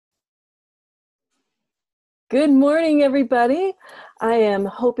Good morning, everybody. I am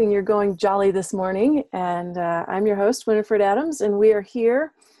hoping you're going jolly this morning, and I'm your host, Winifred Adams, and we are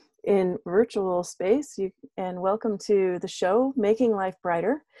here in virtual space. And welcome to the show, Making Life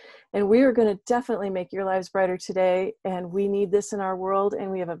Brighter. And we are going to definitely make your lives brighter today, and we need this in our world, and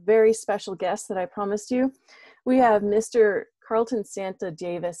we have a very special guest that I promised you. We have Mr. Carlton Santa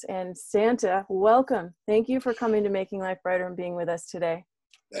Davis, and Santa, welcome. Thank you for coming to Making Life Brighter and being with us today.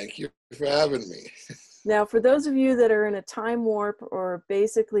 Thank you for having me. Now, for those of you that are in a time warp or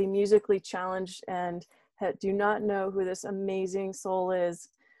basically musically challenged and do not know who this amazing soul is,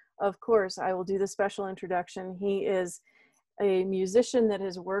 of course, I will do the special introduction. He is a musician that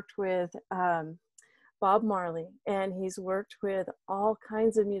has worked with Bob Marley, and he's worked with all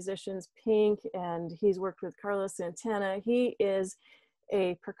kinds of musicians, Pink, and he's worked with Santana. He is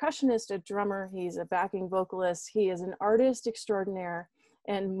a percussionist, a drummer, he's a backing vocalist, he is an artist extraordinaire.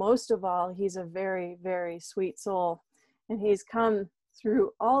 And most of all, he's a very, very sweet soul. And he's come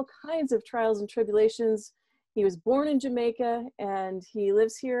through all kinds of trials and tribulations. He was born in Jamaica and he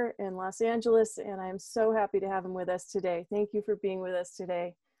lives here in Los Angeles. And I'm so happy to have him with us today. Thank you for being with us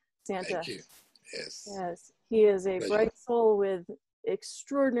today, Santa. Thank you. Yes. Yes. He is a bright soul with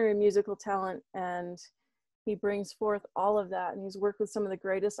extraordinary musical talent, and he brings forth all of that. And he's worked with some of the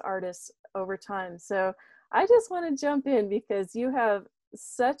greatest artists over time. So I just want to jump in because you have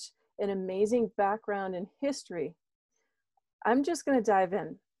such an amazing background in history. I'm just going to dive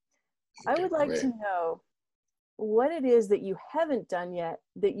in. I would like to know what it is that you haven't done yet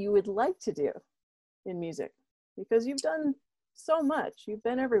that you would like to do in music, because you've done so much. You've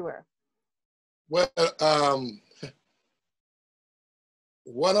been everywhere. Well,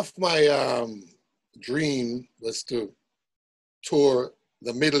 one of my dreams was to tour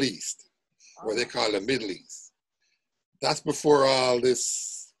the Middle East, what they call the Middle East. That's before all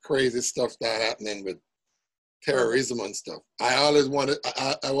this crazy stuff that happening with terrorism and stuff. I always wanted,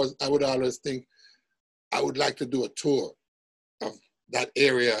 I would always think I would like to do a tour of that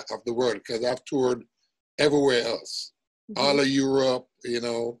area of the world, because I've toured everywhere else. Mm-hmm. All of Europe, you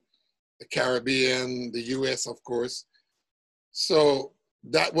know, the Caribbean, the US, of course. So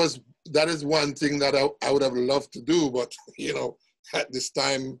that is one thing that I would have loved to do, but you know, at this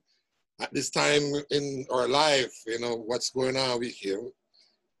time in our life, you know, what's going on with here,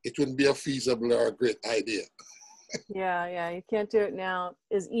 it wouldn't be a feasible or a great idea. Yeah, you can't do it now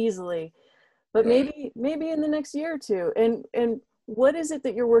as easily, but maybe in the next year or two. And what is it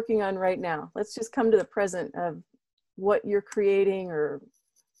that you're working on right now? Let's just come to the present of what you're creating, or,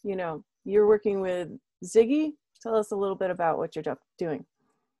 you know, you're working with Ziggy. Tell us a little bit about what you're doing.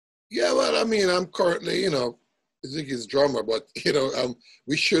 Yeah, well, I mean, I'm currently, you know, Ziggy's drummer, but you know,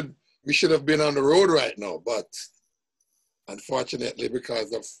 we should have been on the road right now, but unfortunately,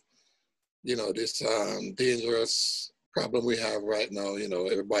 because of, you know, this dangerous problem we have right now, you know,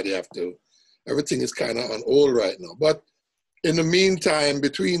 everything is kind of on hold right now. But in the meantime,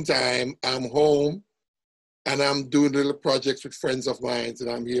 between time, I'm home and I'm doing little projects with friends of mine, and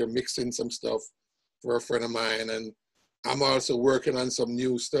I'm here mixing some stuff for a friend of mine, and I'm also working on some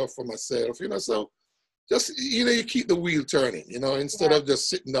new stuff for myself, you know, so just, you know, you keep the wheel turning, you know, instead of just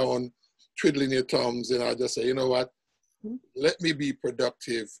sitting down, twiddling your thumbs, and I just say, you know what, let me be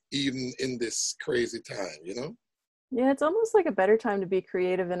productive even in this crazy time, you know? Yeah, it's almost like a better time to be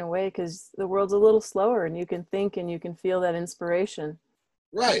creative in a way, because the world's a little slower and you can think and you can feel that inspiration.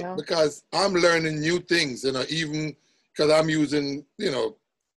 Right, you know? Because I'm learning new things, you know, even because I'm using, you know,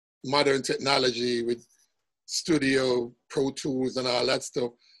 modern technology with Studio, Pro Tools and all that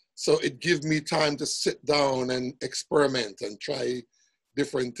stuff. So it gives me time to sit down and experiment and try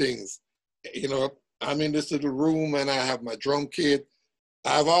different things. You know, I'm in this little room and I have my drum kit.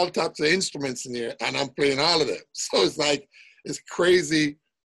 I have all types of instruments in here and I'm playing all of them. So it's like, it's crazy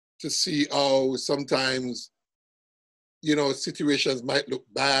to see how sometimes, you know, situations might look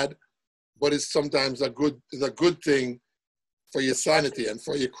bad, but it's sometimes a good thing for your sanity and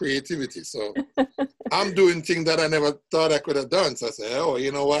for your creativity. So I'm doing things that I never thought I could have done. So I say, oh,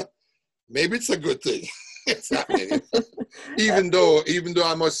 you know what? Maybe it's a good thing. It's happening. even though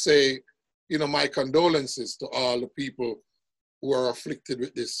I must say, you know, my condolences to all the people who are afflicted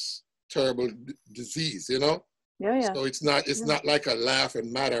with this terrible disease, you know? Yeah. So it's not like a laugh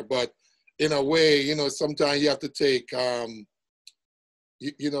and matter, but in a way, you know, sometimes you have to take,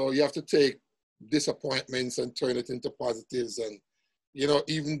 you have to take disappointments and turn it into positives, and you know,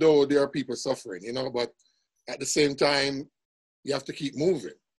 even though there are people suffering, you know, but at the same time you have to keep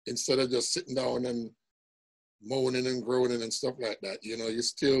moving instead of just sitting down and moaning and groaning and stuff like that. You know, you're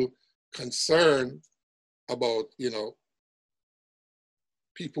still concerned about, you know,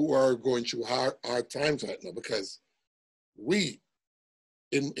 people who are going through hard times right now, because we,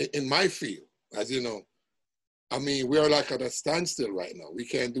 in my field, as you know, I mean, we are like at a standstill right now. We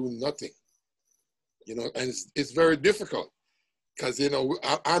can't do nothing, you know, and it's very difficult because, you know,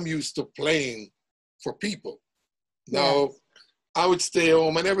 I'm used to playing for people. Now, Yes. I would stay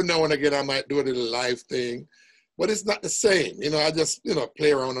home, and every now and again I might do a little live thing, but it's not the same. You know, I just, you know,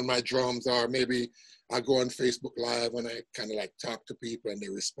 play around on my drums, or maybe I go on Facebook Live and I kind of like talk to people and they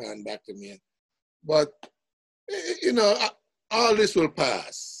respond back to me. But, you know, all this will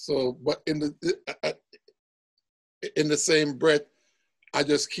pass. So, but in the same breath, I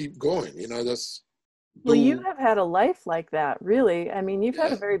just keep going, you know, just Well, you do, have had a life like that, really. I mean, you've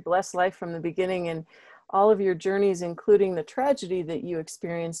had a yeah, very blessed life from the beginning, and all of your journeys, including the tragedy that you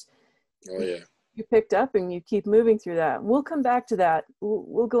experienced, oh yeah, you picked up and you keep moving through that. We'll come back to that.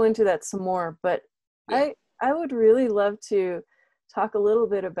 We'll go into that some more, but yeah. I would really love to talk a little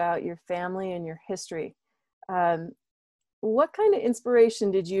bit about your family and your history. Um, what kind of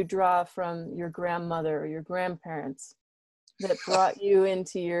inspiration did you draw from your grandmother or your grandparents that brought you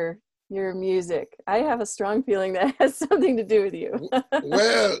into your music? I have a strong feeling that has something to do with you.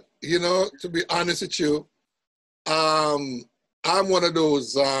 Well, you know, to be honest with you, um, I'm one of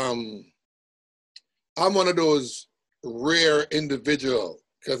those, I'm one of those rare individual,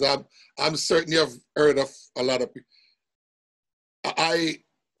 because I'm certain you've heard of a lot of people. I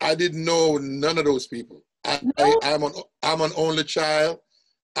I didn't know none of those people. No. I'm an only child.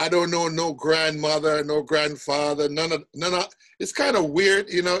 I don't know no grandmother, no grandfather, none of. It's kind of weird,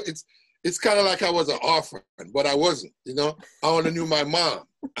 you know. It's kind of like I was an orphan, but I wasn't. You know, I only knew my mom,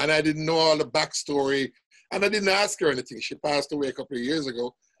 and I didn't know all the backstory, and I didn't ask her anything. She passed away a couple of years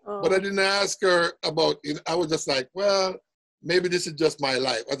ago, but I Oh, didn't ask her about. You know, I was just like, well, maybe this is just my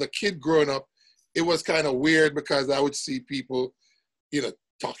life. As a kid growing up, it was kind of weird because I would see people, you know,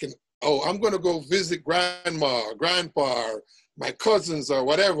 talking, oh, I'm going to go visit grandma or grandpa or my cousins or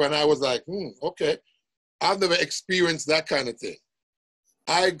whatever. And I was like, okay. I've never experienced that kind of thing.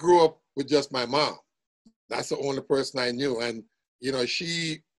 I grew up with just my mom. That's the only person I knew. And, you know,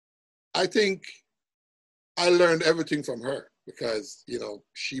 I think I learned everything from her because, you know,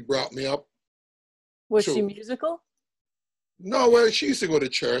 she brought me up was she to, musical? no, well, she used to go to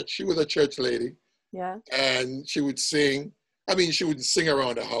church. She was a church lady Yeah. and she would sing. I mean, she would sing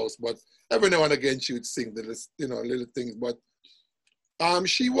around the house, but every now and again she would sing little, you know, little things. But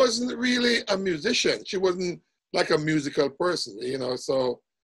she wasn't really a musician. She wasn't like a musical person, you know. So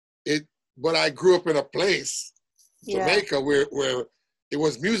it, but I grew up in a place, Yeah. Jamaica, where it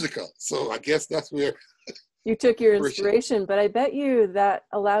was musical. So I guess that's where. You took your First, inspiration, but I bet you that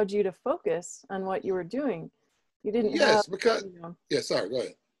allowed you to focus on what you were doing. You didn't have, yes, because you know, yeah. Sorry, go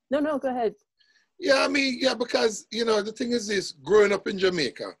ahead. no, no, go ahead. Yeah, I mean, yeah, because you know the thing is this: growing up in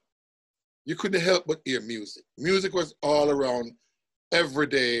Jamaica, you couldn't help but hear music. Music was all around, every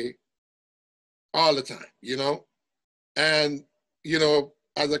day, all the time. You know, and you know,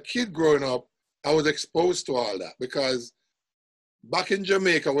 as a kid growing up, I was exposed to all that because back in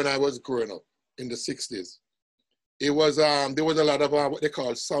Jamaica when I was growing up in the 60s, it was there was a lot of what they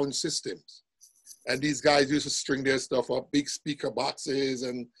call sound systems. And these guys used to string their stuff up, big speaker boxes,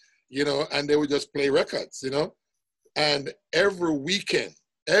 and you know, and they would just play records, you know. And every weekend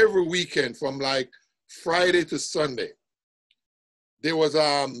from like Friday to Sunday, there was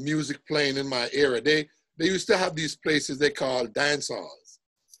music playing in my area. They used to have these places they call dance halls,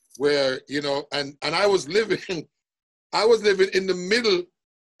 where you know, and I was living I was living in the middle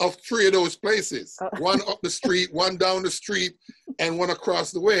of three of those places. Oh. One up the street, one down the street, and one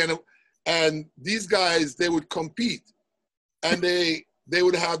across the way. And these guys, they would compete, and they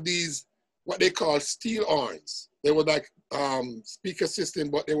would have these what they call steel horns. They were like speaker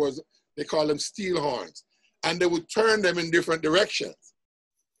system, but they call them steel horns, and they would turn them in different directions,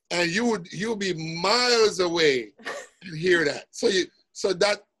 and you'll be miles away and hear that. So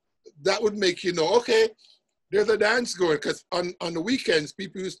that would make you know, okay, there's a dance going, because on the weekends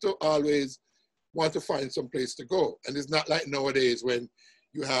people used to always want to find some place to go, and it's not like nowadays when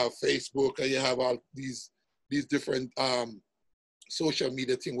you have Facebook and you have all these different social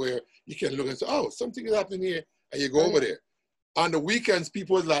media thing where you can look and say, oh, something is happening here, and you go Oh, over yeah. there. On the weekends,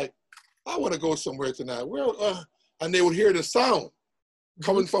 people was like, I want to go somewhere tonight. And they would hear the sound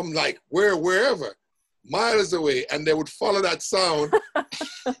coming from like wherever, miles away, and they would follow that sound.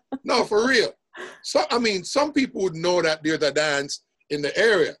 No, for real. So I mean, some people would know that there's a dance in the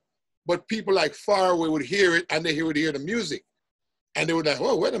area, but people like far away would hear it, and they would hear the music. And they would like,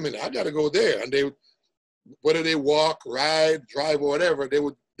 oh, wait a minute, I got to go there. And they would, whether they walk, ride, drive, or whatever, they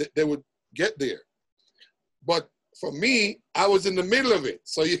would get there. But for me, I was in the middle of it.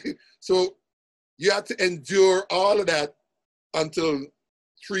 So you had to endure all of that until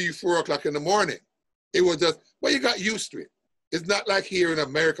 3, 4 o'clock in the morning. It was just, well, you got used to it. It's not like here in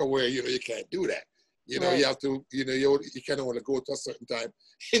America where, you can't do that. Right. You have to, you kind of want to go to a certain time.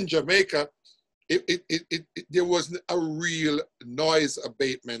 In Jamaica, there wasn't a real noise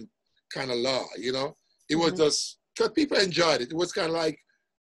abatement kind of law, It was just, because people enjoyed it. It was kind of like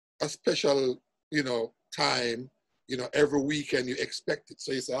a special, time, every weekend you expect it.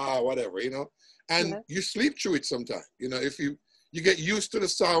 So you say, whatever, and you sleep through it sometimes. If you get used to the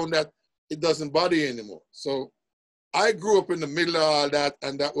sound that it doesn't bother you anymore. So I grew up in the middle of all that,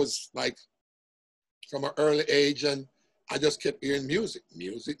 and that was like from an early age, and I just kept hearing music,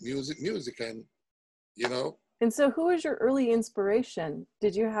 and And so who was your early inspiration?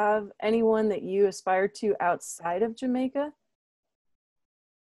 Did you have anyone that you aspired to outside of Jamaica?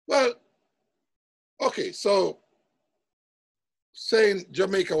 Well, okay, so saying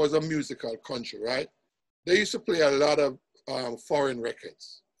Jamaica was a musical country, right? They used to play a lot of foreign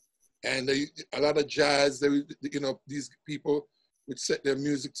records, and a lot of jazz. These people would set their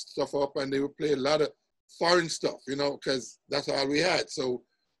music stuff up, and they would play a lot of foreign stuff, because that's all we had. So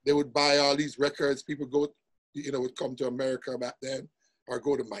they would buy all these records. People would come to America back then, or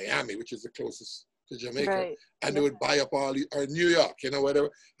go to Miami, which is the closest to Jamaica, right. and they would buy up all these, or New York, whatever,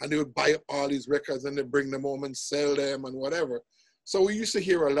 and they would buy up all these records and they bring them home and sell them and whatever. So we used to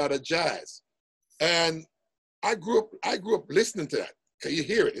hear a lot of jazz, and I grew up listening to that, because you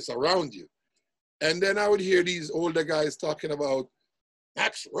hear it, it's around you. And then I would hear these older guys talking about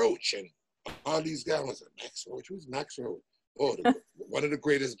Max Roach and all these guys. I was like, Max Roach? Who's Max Roach? Oh, one of the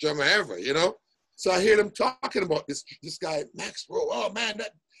greatest drummer ever, So I hear them talking about this guy, Max Roach. Oh man,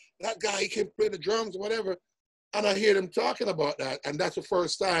 that guy, he can play the drums or whatever. And I hear them talking about that. And that's the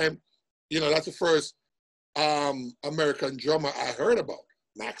first time, that's the first American drummer I heard about,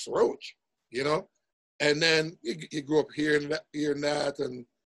 Max Roach, And then you grew up hearing that, and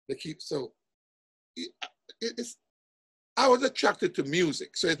they keep, so I was attracted to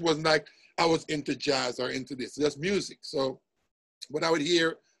music. So it wasn't like I was into jazz or into this, just music. So, but I would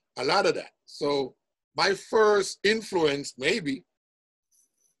hear a lot of that. So my first influence maybe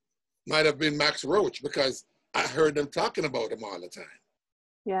might have been Max Roach, because I heard them talking about him all the time.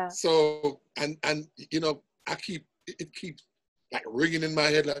 Yeah. So, and it keeps like ringing in my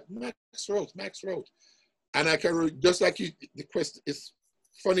head, like Max Roach. And I can, just like you, the question, it's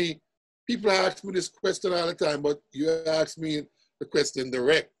funny, people ask me this question all the time, but you asked me the question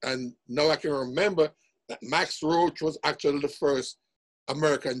direct. And now I can remember that Max Roach was actually the first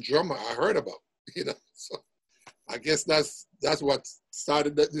American drummer I heard about, So I guess that's what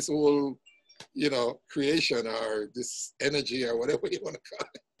started this whole, creation, or this energy, or whatever you want to call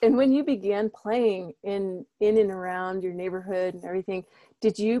it. And when you began playing in and around your neighborhood and everything,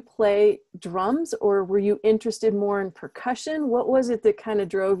 did you play drums, or were you interested more in percussion? What was it that kind of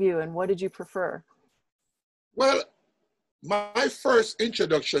drove you, and what did you prefer? Well, my first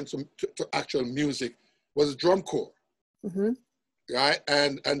introduction to actual music was drum corps, right?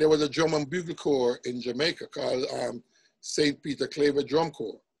 And there was a drum and bugle corps in Jamaica called St. Peter Claver Drum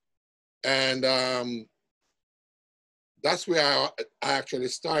Corps. And that's where I actually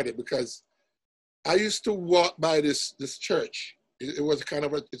started, because I used to walk by this church. It was kind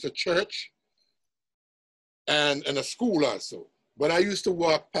of it's a church and a school also. But I used to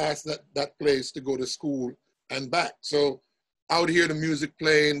walk past that place to go to school and back. So I would hear the music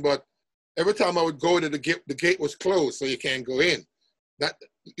playing, but every time I would go there, the gate was closed, so you can't go in.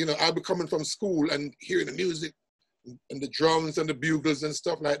 I'd be coming from school and hearing the music and the drums and the bugles and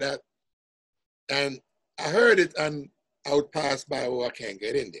stuff like that. And I heard it, and I would pass by, I can't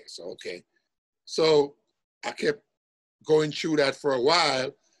get in there. So, okay. So I kept going through that for a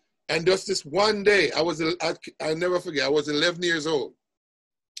while. And just this one day, I never forget, I was 11 years old.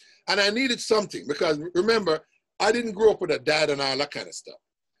 And I needed something, because remember, I didn't grow up with a dad and all that kind of stuff.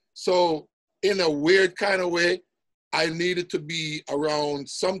 So in a weird kind of way, I needed to be around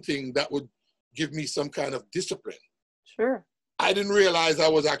something that would give me some kind of discipline. Sure. I didn't realize I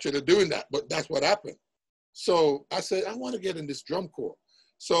was actually doing that, but that's what happened. So I said, I want to get in this drum corps.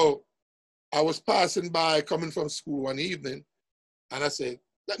 So I was passing by, coming from school one evening, and I said,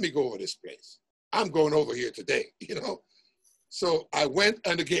 let me go over this place. I'm going over here today, So I went,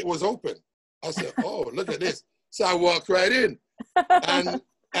 and the gate was open. I said, oh, look at this. So I walked right in.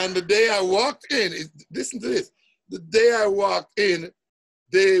 And the day I walked in, listen to this. The day I walked in,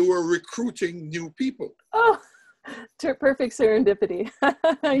 they were recruiting new people. Oh, perfect serendipity.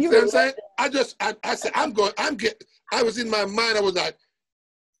 You know what I'm saying? I said, I was in my mind, I was like,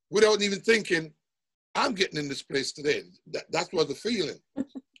 without even thinking, I'm getting in this place today. That was the feeling.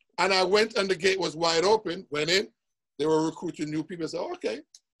 And I went and the gate was wide open, went in, they were recruiting new people. I said, okay.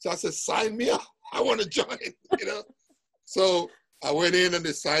 So I said, sign me up. I want to join, you know. So I went in and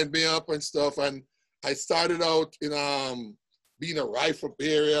they signed me up and stuff. And I started out in being a rifle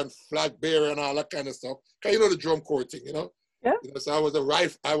bearer and flag bearer and all that kind of stuff. Cause you know the drum corps thing, you know? Yeah. You know, so I was a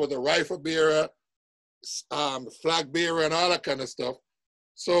rifle bearer, flag bearer and all that kind of stuff.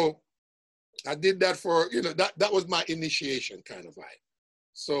 So I did that for, you know, that was my initiation kind of vibe.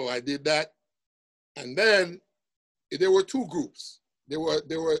 So I did that. And then there were two groups. There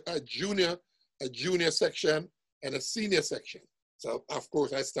were a junior section and a senior section. So of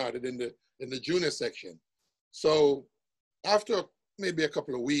course I started in the junior section. So after maybe a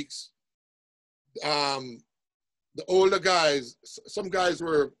couple of weeks, the older guys, some guys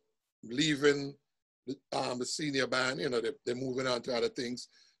were leaving the senior band, you know, they're moving on to other things.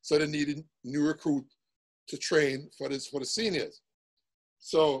 So they needed new recruit to train for the seniors.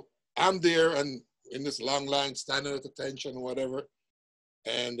 So I'm there and in this long line, standing at attention or whatever.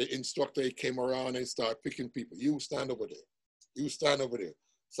 And the instructor came around and started picking people. You stand over there. You stand over there.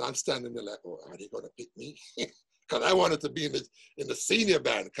 So I'm standing there like, oh, are they going to pick me? Because I wanted to be in the senior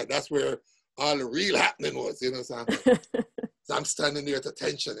band, because that's where all the real happening was, you know. So I'm standing there at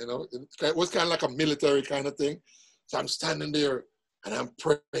attention, you know. It was kind of like a military kind of thing. So I'm standing there and I'm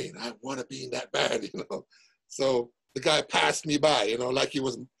praying, I want to be in that band, you know. So the guy passed me by, you know, like he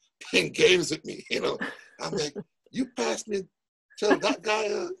was playing games with me, you know. I'm like, you passed me, tell that guy,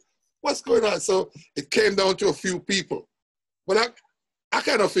 what's going on? So it came down to a few people. But I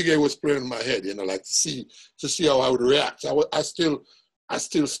kind of figured it was playing in my head, you know, like to see how I would react. I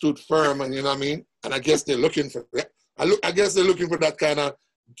still stood firm, and you know what I mean? And I guess they're looking for that. I guess they're looking for that kind of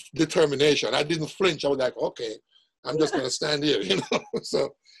determination. I didn't flinch. I was like, okay, I'm just going to stand here, you know?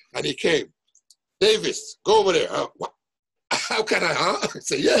 So, and he came. Davis, go over there. What? How can I, huh? I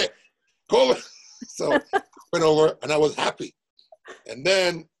said, yeah, go over. So I went over and I was happy. And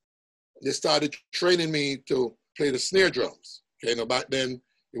then they started training me to play the snare drums. Okay, you know, back then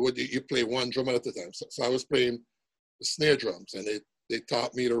you play one drum at a time. So I was playing the snare drums, and they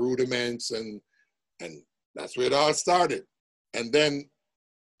taught me the rudiments, and that's where it all started. And then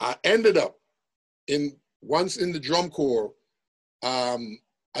I ended up once in the drum corps.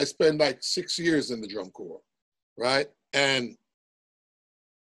 I spent like 6 years in the drum corps, right? And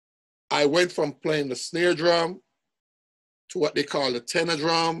I went from playing the snare drum to what they call the tenor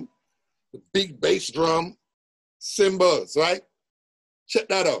drum, the big bass drum, cymbals, right? Check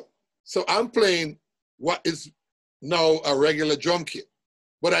that out. So I'm playing what is now a regular drum kit,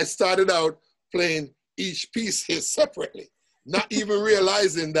 but I started out playing each piece here separately, not even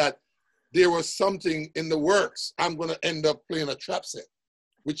realizing that there was something in the works. I'm going to end up playing a trap set,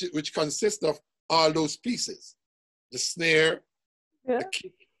 which consists of all those pieces: the snare, the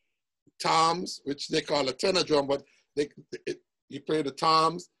kick, toms, which they call a tenor drum, but you play the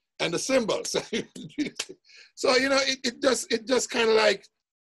toms and the cymbals. So you know, it just kind of like,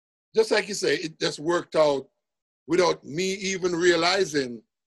 just like you say, it just worked out without me even realizing,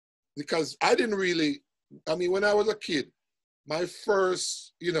 because I didn't really. I mean, when I was a kid, my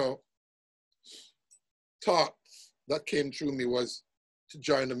first, you know, thought that came through me was to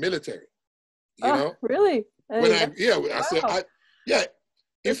join the military. You know, really? I said,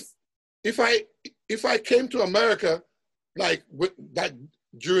 if I came to America, like with that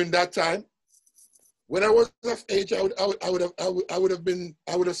during that time, when I was of age, I would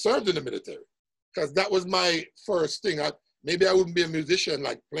have served in the military, because that was my first thing. Maybe I wouldn't be a musician,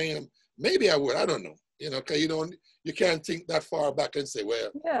 like playing. Maybe I would. I don't know. You know, because you can't think that far back and say, well,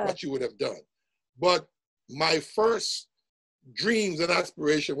 what you would have done. But my first dreams and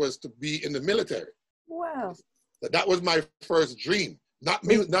aspiration was to be in the military. Wow. That was my first dream. Not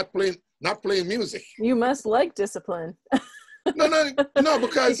playing music. You must like discipline. No,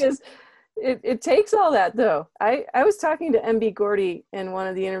 because it takes all that, though. I was talking to MB Gordy in one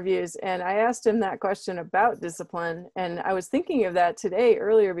of the interviews, and I asked him that question about discipline, and I was thinking of that today,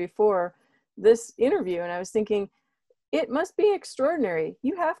 earlier before this interview, and I was thinking, it must be extraordinary.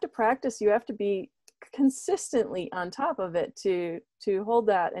 You have to practice, you have to be consistently on top of it to hold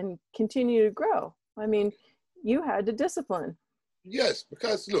that and continue to grow. I mean, you had to discipline. Yes,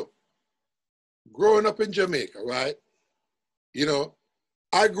 because look, growing up in Jamaica, right? You know,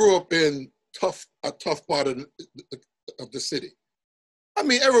 I grew up in a tough part of the city. I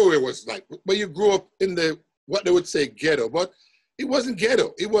mean, everywhere was like, but you grew up in what they would say ghetto, but it wasn't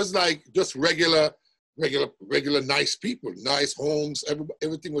ghetto. It was like just regular nice people, nice homes.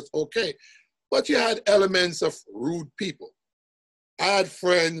 Everything was okay. But you had elements of rude people. I had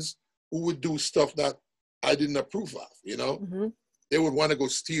friends who would do stuff that I didn't approve of, you know? Mm-hmm. They would want to go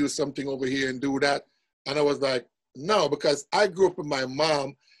steal something over here and do that. And I was like, no, because I grew up with my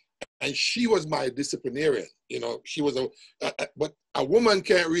mom and she was my disciplinarian. You know, she was but a woman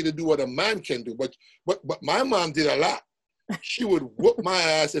can't really do what a man can do. But my mom did a lot. She would whoop my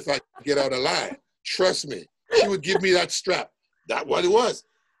ass if I get out of line. Trust me. She would give me that strap. That's what it was.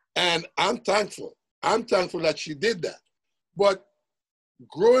 And I'm thankful. I'm thankful that she did that. But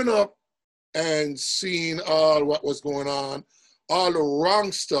growing up and seeing all what was going on, all the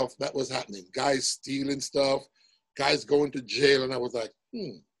wrong stuff that was happening, guys stealing stuff, guys going to jail, and I was like,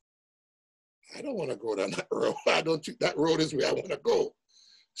 I don't want to go down that road. I don't think that road is where I want to go.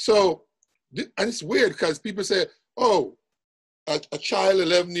 So, and it's weird because people say, oh, a child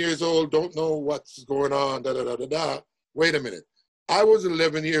 11 years old don't know what's going on, da, da, da, da, da. Wait a minute. I was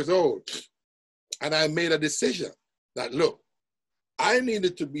 11 years old, and I made a decision that, look, I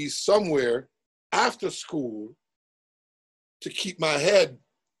needed to be somewhere after school to keep my head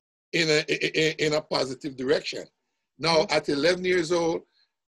in a positive direction. Now, at 11 years old,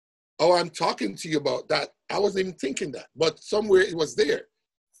 oh, I'm talking to you about that. I wasn't even thinking that, but somewhere it was there.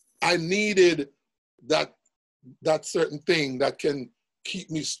 I needed that certain thing that can keep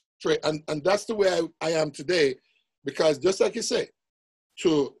me straight. And that's the way I am today, because just like you say,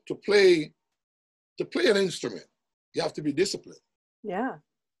 to play an instrument, you have to be disciplined. Yeah.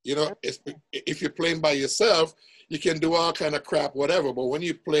 You know, if you're playing by yourself, you can do all kind of crap, whatever. But when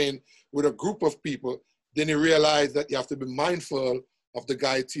you're playing with a group of people, then you realize that you have to be mindful of the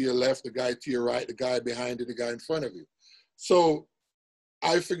guy to your left, the guy to your right, the guy behind you, the guy in front of you. So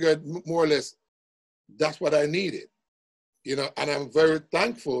I figured more or less that's what I needed, you know, and I'm very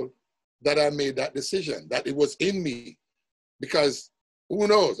thankful that I made that decision, that it was in me, because who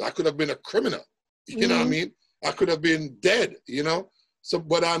knows, I could have been a criminal, you know what I mean? I could have been dead, you know? So,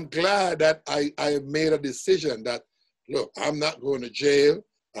 but I'm glad that I made a decision that, look, I'm not going to jail.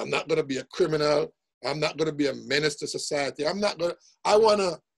 I'm not going to be a criminal. I'm not going to be a menace to society. I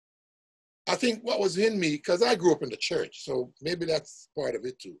think what was in me, because I grew up in the church, so maybe that's part of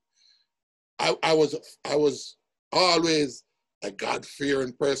it too. I was always a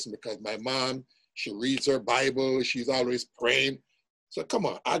God-fearing person because my mom, she reads her Bible. She's always praying. So come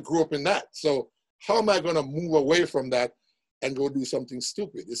on, I grew up in that. So how am I going to move away from that and go do something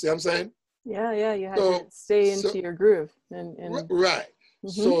stupid? You see what I'm saying? Yeah, you had to stay into your groove. Right.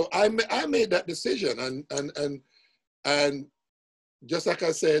 So I made that decision, and just like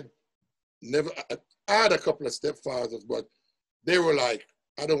I said, I had a couple of stepfathers, but they were like,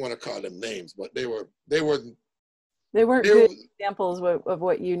 I don't want to call them names, but they weren't good examples of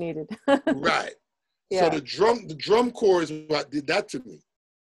what you needed. Right. Yeah. So the drum corps is what did that to me,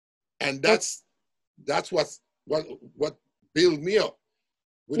 and that's what built me up.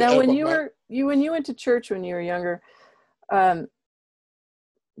 Now, when you went to church when you were younger,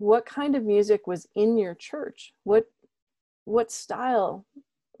 what kind of music was in your church? What style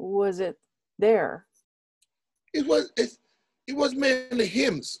was it there? It was mainly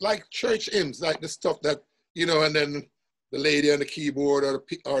hymns, like church hymns, like the stuff that, you know, and then the lady on the keyboard or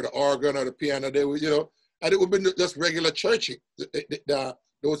the organ or the piano, they would, you know, and it would be just regular church,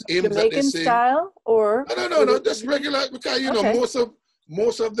 those hymns Jamaican that they sing. style, or no, just regular, because you know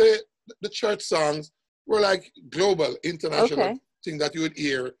most of the church songs were like global, international thing that you would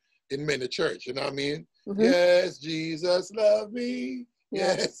hear in many church. You know what I mean? Yes, Jesus loved me.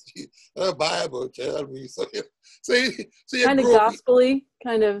 Yes, the Bible tell me. So you kind of gospel-y,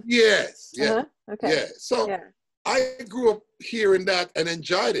 kind of. Yes, yeah, okay. Yeah. So I grew up hearing that and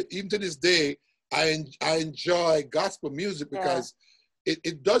enjoyed it. Even to this day, I enjoy gospel music because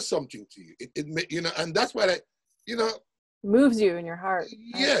it does something to you. It you know, and that's why moves you in your heart.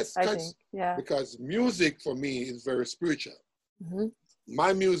 Yes, I think. Yeah. Because music for me is very spiritual.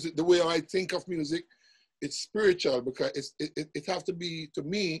 My music, the way I think of music, it's spiritual because it have to be, to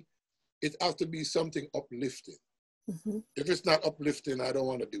me, it have to be something uplifting. If it's not uplifting, I don't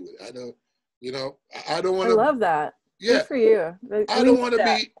want to do it. I don't, you know, I don't want to. I love that. Yeah. Good for you. I don't want to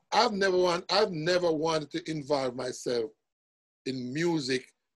be, I've never wanted to involve myself in music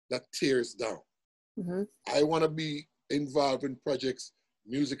that tears down. I want to be involved in projects,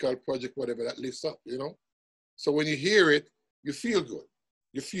 musical project, whatever, that lifts up, you know? So when you hear it, you feel good.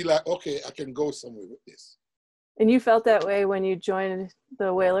 You feel like, okay, I can go somewhere with this. And you felt that way when you joined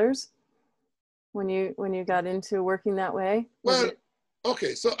the Wailers? When you got into working that way?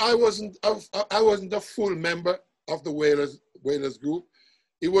 Okay, so I wasn't a full member of the Wailers group.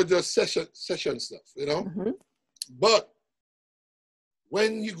 It was just session stuff, you know? But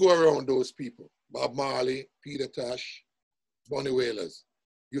when you go around those people, Bob Marley, Peter Tosh, Bunny Wailers,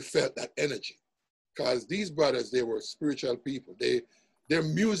 you felt that energy. Because these brothers, they were spiritual people. Their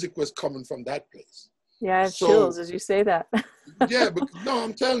music was coming from that place. Yeah, I have So, chills as you say that. yeah, but no,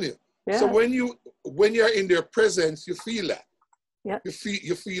 I'm telling you. Yeah. So when you're in their presence, you feel that. Yeah.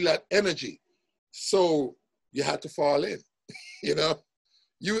 You feel that energy. So you had to fall in. You know,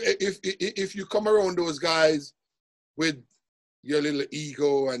 if you come around those guys with your little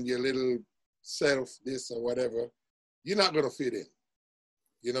ego and your little self, this or whatever, you're not gonna fit in.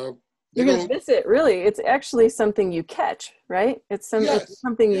 You know, you're gonna miss it. Really, it's actually something you catch, right? It's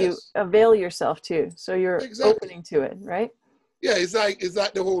something you avail yourself to. So you're opening to it, right? Yeah, it's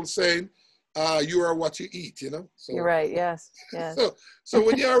like the whole saying, you are what you eat, you know? So, you're right, yes, yes. So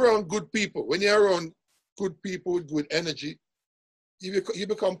when you're around good people, with good energy, you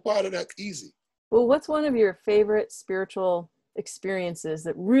become part of that easy. Well, what's one of your favorite spiritual experiences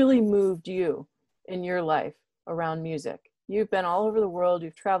that really moved you in your life around music? You've been all over the world,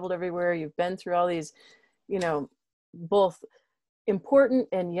 you've traveled everywhere, you've been through all these, you know, both important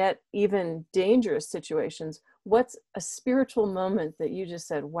and yet even dangerous situations. What's a spiritual moment that you just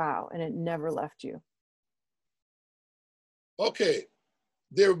said, wow, and it never left you? Okay.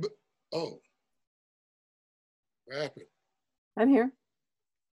 What happened? I'm here.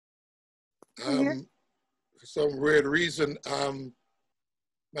 For some weird reason,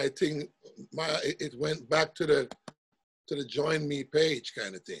 it went back to the join me page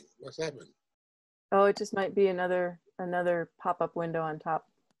kind of thing. What's happened? Oh, it just might be another pop-up window on top.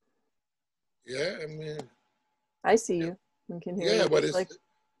 Yeah, I mean, I see you and can hear you. Yeah, but it's like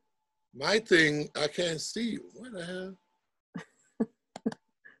my thing. I can't see you. What the hell?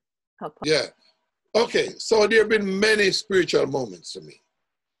 Yeah. Okay. So there have been many spiritual moments for me,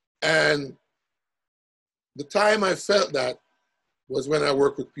 and the time I felt that was when I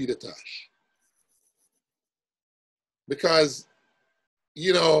worked with Peter Tosh, because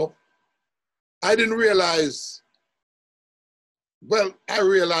you know I didn't realize. Well, I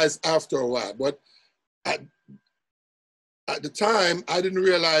realized after a while, but at the time, I didn't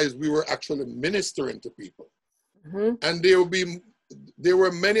realize we were actually ministering to people. Mm-hmm. And there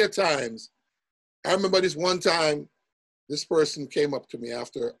were many times. I remember this one time, this person came up to me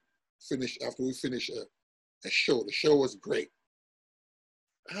after we finished a show. The show was great.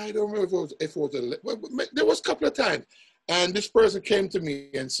 I don't remember if it was there was a couple of times, and this person came to me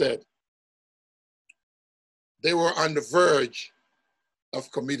and said they were on the verge of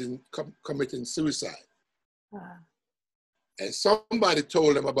committing suicide. And somebody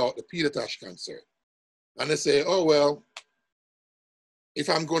told them about the Peter Tosh concert. And they say, oh, well, if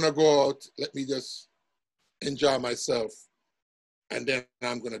I'm going to go out, let me just enjoy myself. And then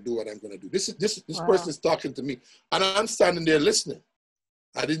I'm going to do what I'm going to do. This person is talking to me. And I'm standing there listening.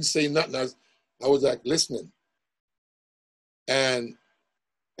 I didn't say nothing. I was like listening. And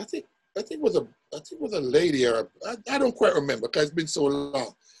I think it was a lady, or I don't quite remember because it's been so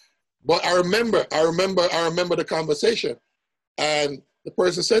long. But I remember the conversation. And the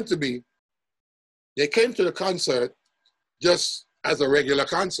person said to me, they came to the concert just as a regular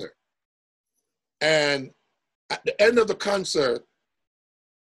concert. And at the end of the concert,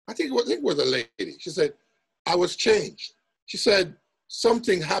 I think it was a lady. She said, I was changed. She said,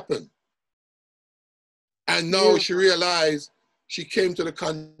 something happened. And now she realized she came to the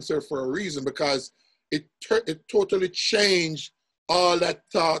concert for a reason, because it totally changed all that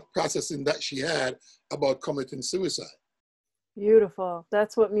thought processing that she had about committing suicide. Beautiful.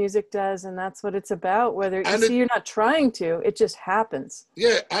 That's what music does, and that's what it's about. Whether you're not trying to, it just happens.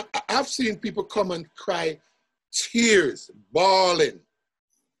 Yeah, I've seen people come and cry tears, bawling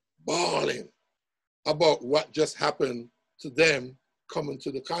about what just happened to them coming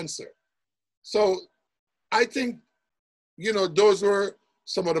to the concert. So I think, those were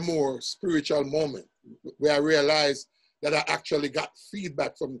some of the more spiritual moments where I realized that I actually got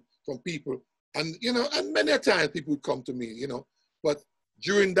feedback from people. And, and many times people would come to me, but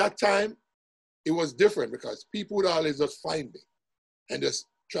during that time, it was different because people would always just find me and just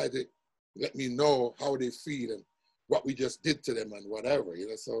try to let me know how they feel and what we just did to them and whatever,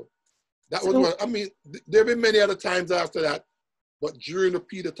 So that was what, there have been many other times after that, but during the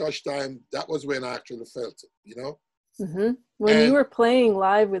Peter Tosh time, that was when I actually felt it, Mm-hmm. When you were playing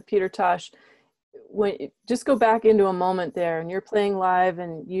live with Peter Tosh, just go back into a moment there, and you're playing live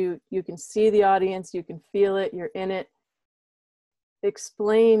and you can see the audience, you can feel it, you're in it.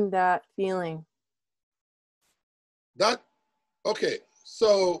 Explain that feeling. Okay,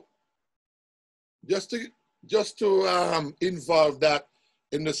 so just to involve that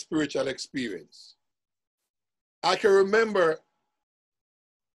in the spiritual experience. I can remember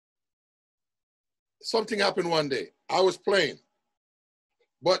something happened one day. I was playing,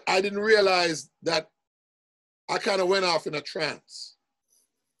 But I didn't realize that I kind of went off in a trance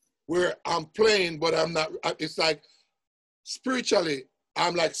where I'm playing, but I'm not, it's like spiritually,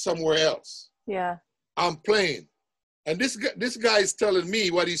 I'm like somewhere else. Yeah. I'm playing. And this guy is telling me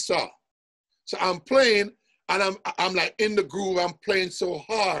what he saw. So I'm playing and I'm like in the groove, I'm playing so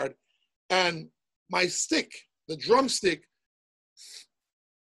hard. And my stick, the drumstick,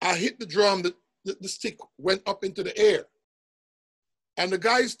 I hit the drum, the stick went up into the air. And the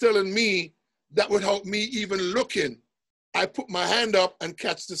guy's telling me that without me even looking, I put my hand up and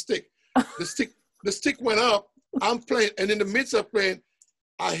catch the stick. The stick went up, I'm playing, and in the midst of playing,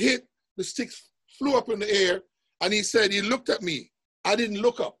 I hit, the stick flew up in the air, and he said, he looked at me. I didn't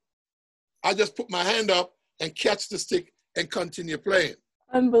look up. I just put my hand up and catch the stick and continue playing.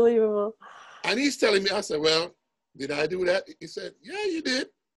 Unbelievable. And he's telling me, I said, well, did I do that? He said, yeah, you did.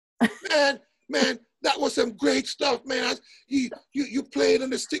 Man, that was some great stuff, man. You played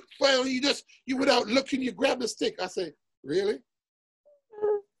and the stick fell, you without looking, you grabbed the stick. I said, really?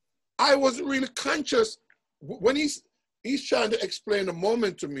 I wasn't really conscious. When he's trying to explain the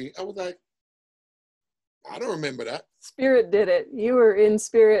moment to me, I was like, I don't remember that. Spirit did it. You were in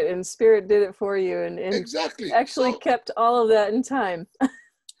spirit, and spirit did it for you, and exactly actually kept all of that in time.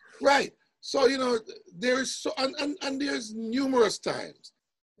 Right. So, there's there's numerous times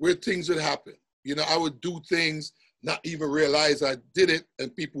where things would happen. I would do things, not even realize I did it,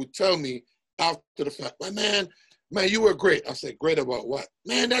 and people would tell me after the fact, well, man, you were great. I said, great about what?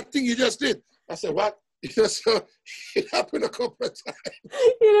 Man, that thing you just did. I said, what? So it happened a couple of times.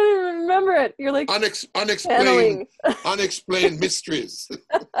 You don't even remember it. You're like unexplained mysteries.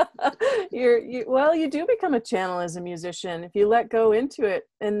 You do become a channel as a musician if you let go into it.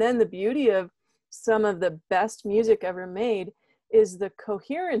 And then the beauty of some of the best music ever made is the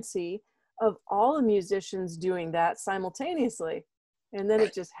coherency of all the musicians doing that simultaneously. And then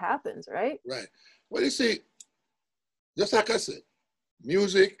it just happens, right? Right. Well, you see, just like I said,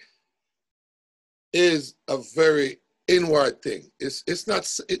 music is a very inward thing. It's not,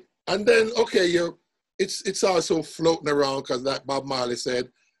 and then, okay, it's also floating around because like Bob Marley said,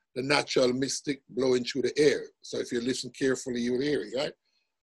 the natural mystic blowing through the air. So if you listen carefully, you will hear it, right?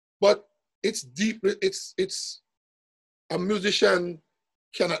 But it's deeply, it's a musician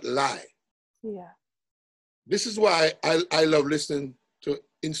cannot lie. Yeah. This is why I love listening to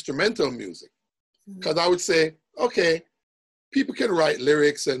instrumental music. Because I would say, okay, people can write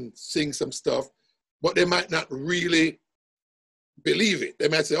lyrics and sing some stuff, but they might not really believe it. They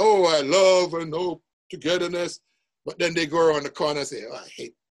might say, oh, I love and hope togetherness, but then they go around the corner and say, oh, I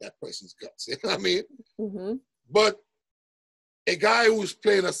hate that person's guts. You know what I mean? Mm-hmm. But a guy who's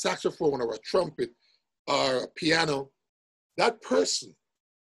playing a saxophone or a trumpet or a piano, that person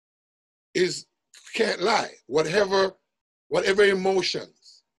can't lie. Whatever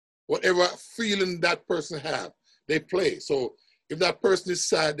emotions, whatever feeling that person have, they play. So if that person is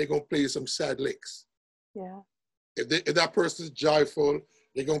sad, they're going to play some sad licks. Yeah. If that person is joyful,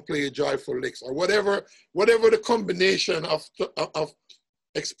 they're going to play joyful licks, or whatever the combination of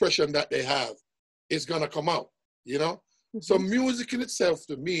expression that they have is going to come out, Mm-hmm. So music in itself,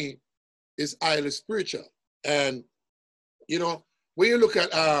 to me, is highly spiritual. And, when you look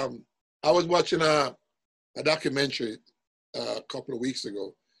at, I was watching a documentary a couple of weeks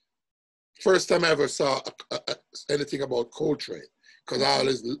ago. First time I ever saw anything about Coltrane, because I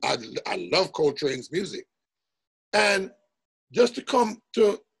love Coltrane's music. And just to come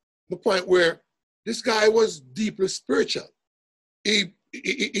to the point where this guy was deeply spiritual. He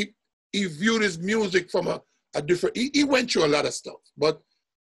viewed his music from a different, he went through a lot of stuff, but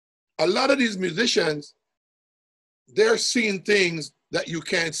a lot of these musicians, they're seeing things that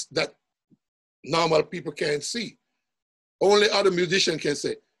that normal people can't see. Only other musicians can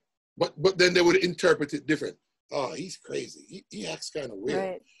say, but then they would interpret it different. Oh, he's crazy. He acts kind of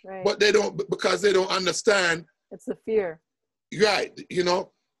weird. Right. But they don't, because they don't understand. It's the fear. Right.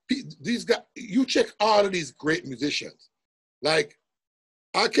 These guys, you check all of these great musicians. Like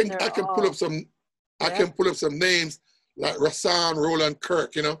I can pull up some names like Rahsaan Roland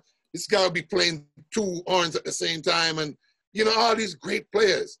Kirk, This guy would be playing two horns at the same time, and all these great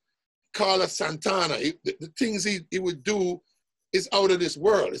players. Carlos Santana, the things he would do is out of this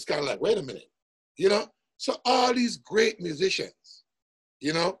world. It's kind of like, wait a minute, So all these great musicians,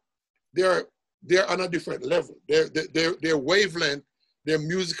 they're on a different level. Their wavelength, their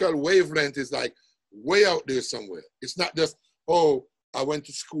musical wavelength is like way out there somewhere. It's not just, oh, I went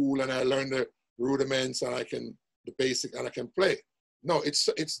to school and I learned the rudiments and the basic and I can play. No, it's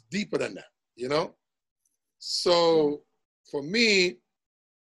deeper than that, So for me,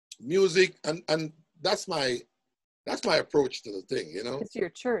 music, and that's my That's my approach to the thing, you know. It's your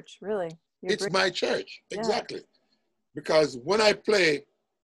church, really. It's my church, Yeah. exactly. Because when I play,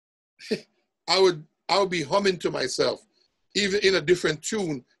 I would be humming to myself, even in a different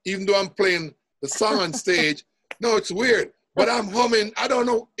tune, even though I'm playing the song on stage. No, it's weird, but I'm humming. I don't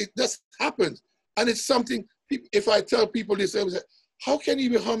know. It just happens. And it's something, if I tell people this, they will say, how can you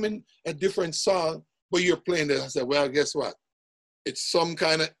be humming a different song, but you're playing this? I said, well, guess what? It's some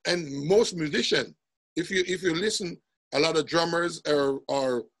kind of, and most musicians, if you listen, a lot of drummers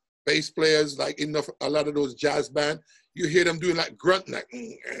or bass players, like in a lot of those jazz bands, you hear them doing like grunt, like,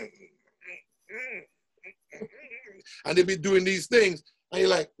 and they be doing these things, and you're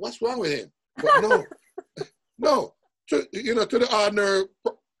like, what's wrong with him? But no, to the ordinary,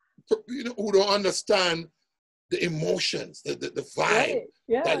 who don't understand the emotions, the vibe, right.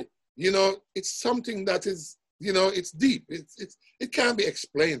 Yeah. that, it's something that is, it's deep. It can't be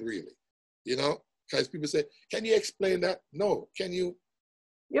explained really, because people say, can you explain that? No, can you?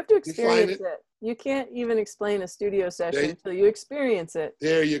 You have to experience it. You can't even explain a studio session until you experience it.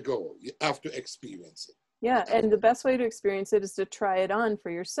 There you go. You have to experience it. Yeah, and the best way to experience it is to try it on for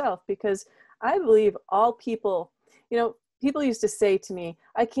yourself, because I believe all people, people used to say to me,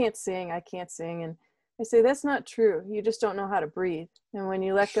 I can't sing. And I say, that's not true. You just don't know how to breathe. And when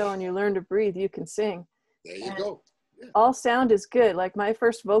you let go and you learn to breathe, you can sing. There you go. Yeah. All sound is good. Like my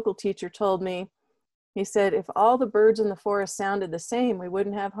first vocal teacher told me, he said, if all the birds in the forest sounded the same, we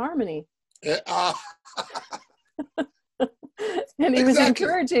wouldn't have harmony. And he was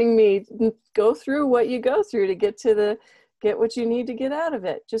encouraging me, go through what you go through to get what you need to get out of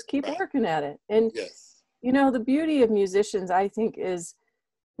it. Just keep working at it. And, the beauty of musicians, I think, is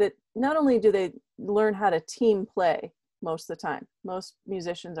that not only do they learn how to team play most of the time, most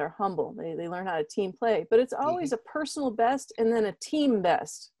musicians are humble. They learn how to team play, but it's always a personal best and then a team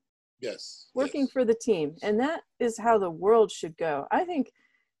best. Yes. Working for the team. And that is how the world should go. I think,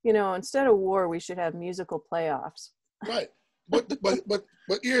 instead of war, we should have musical playoffs. Right. But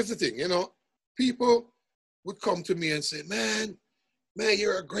here's the thing, people would come to me and say, man,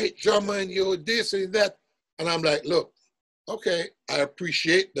 you're a great drummer and you're this and that. And I'm like, look, okay, I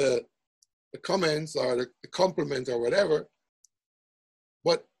appreciate the comments or the compliments or whatever,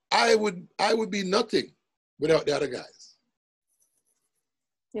 but I would be nothing without the other guys.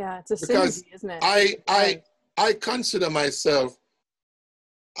 Yeah, it's a synergy, isn't it? I consider myself,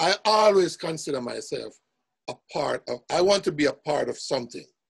 I always consider myself I want to be a part of something,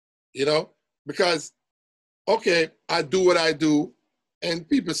 because, okay, I do what I do and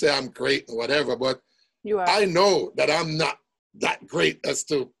people say I'm great or whatever, but I know that I'm not that great as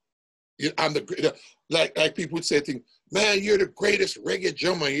to, I'm the great, like people would say things, man, you're the greatest reggae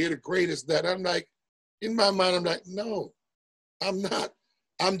drummer, you're the greatest that. I'm like, in my mind, I'm like, no, I'm not.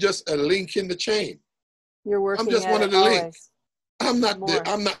 I'm just a link in the chain. You're working. I'm just one of the links. I'm not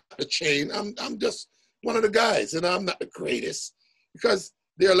the chain. I'm just one of the guys, and I'm not the greatest, because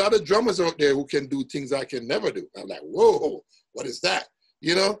there are a lot of drummers out there who can do things I can never do. I'm like, whoa, what is that?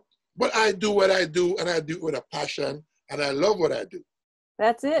 But I do what I do, and I do it with a passion, and I love what I do.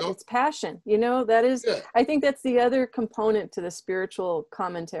 That's it. It's passion. That is. Yeah. I think that's the other component to the spiritual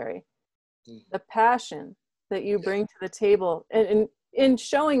commentary. The passion that you bring to the table, and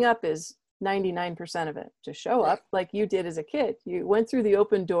showing up is 99% of it. To show up like you did as a kid. You went through the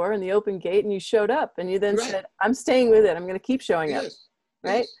open door and the open gate and you showed up, and you then said, I'm staying with it. I'm going to keep showing up.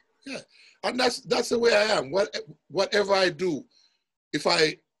 Right? Yes. Yeah. And that's the way I am. Whatever I do, if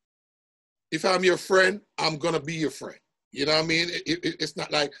I'm your friend, I'm going to be your friend. You know what I mean? It's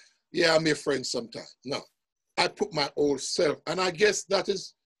not like, yeah, I'm your friend sometimes. No. I put my old self, and I guess that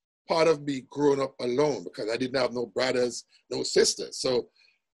is part of me growing up alone, because I didn't have no brothers, no sisters. So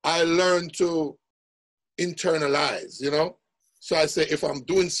I learned to internalize, So I say, if I'm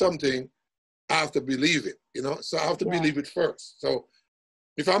doing something, I have to believe it, So I have to believe it first. So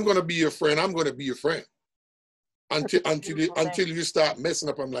if I'm going to be your friend, I'm going to be your friend. Until you start messing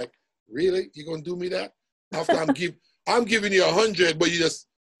up, I'm like, really? You're going to do me that? After I'm giving you 100, but you just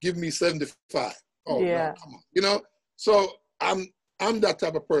give me 75. Oh, no, come on. So I'm that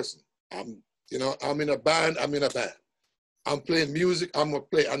type of person. I'm in a band. I'm playing music. I'm gonna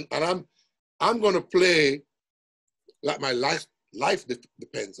play, and I'm gonna play like my life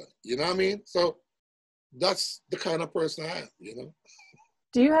depends on it. You know what I mean? So that's the kind of person I am.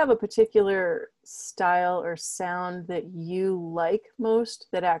 Do you have a particular style or sound that you like most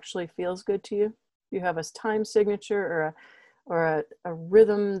that actually feels good to you? Do you have a time signature or a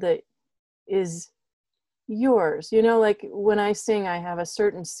rhythm that is yours? Like when I sing, I have a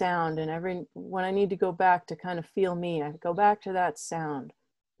certain sound, and when I need to go back to kind of feel me, I go back to that sound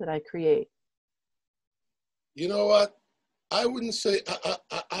that I create. You know what? I wouldn't say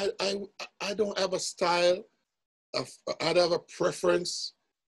I don't have a style. I'd have a preference,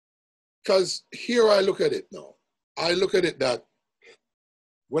 because here I look at it now. I look at it that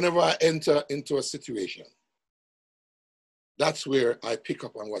whenever I enter into a situation, that's where I pick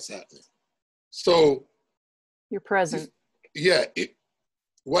up on what's happening. So you're present. Yeah,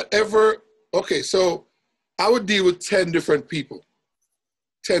 whatever. Okay, so I would deal with 10 different people,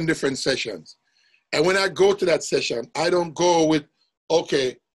 10 different sessions. And when I go to that session, I don't go with,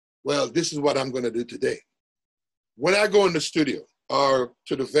 okay, well, this is what I'm going to do today. When I go in the studio or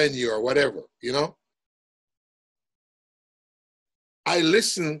to the venue or whatever, you know, I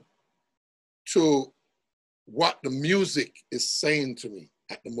listen to what the music is saying to me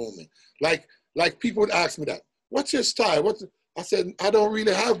at the moment. Like people would ask me that, what's your style? I said, I don't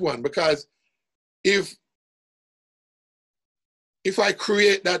really have one, because if I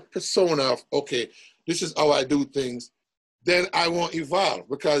create that persona of, okay, this is how I do things, then I won't evolve,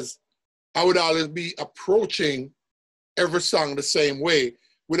 because I would always be approaching every song the same way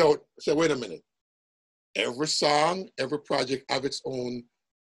without, say, wait a minute. Every song, every project have its own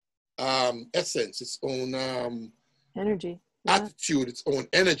essence, its own energy, attitude, its own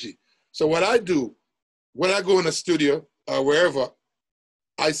energy. So what I do, when I go in a studio or wherever,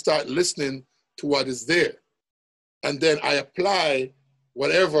 I start listening to what is there. And then I apply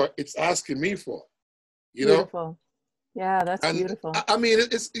whatever it's asking me for, you beautiful. know? Yeah, that's beautiful. I mean,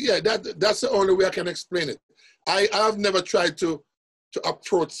 that's the only way I can explain it. I've never tried to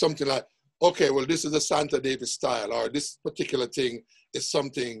approach something like, okay, well, this is the Santa Davis style, or this particular thing is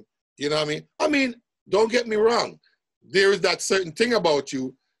something, you know what I mean? I mean, don't get me wrong. There is that certain thing about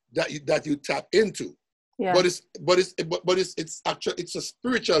you that you tap into. Yeah. But it's actually, it's a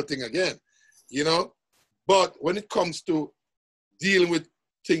spiritual thing again, you know? But when it comes to dealing with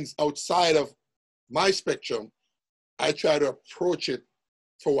things outside of my spectrum, I try to approach it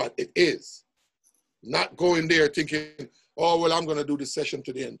for what it is. Not going there thinking, oh, well, I'm going to do this session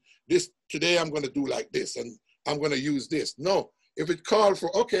today, and today I'm going to do like this, and I'm going to use this. No, if it called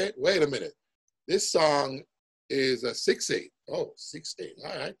for, okay, wait a minute. This song is a 6/8. Oh, 6/8.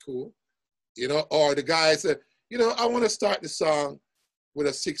 All right, cool. You know, or the guy said, you know, I want to start the song with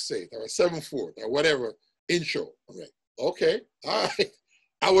a 6/8 or a 7/4 or whatever intro. I'm like, okay, all right.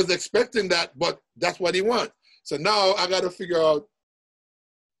 I was expecting that, but that's what he wants. So now I got to figure out,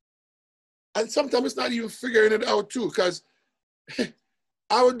 and sometimes it's not even figuring it out too, because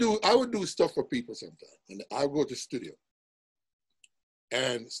I would do stuff for people sometimes, and I'll go to the studio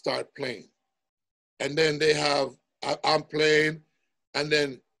and start playing, and then I'm playing, and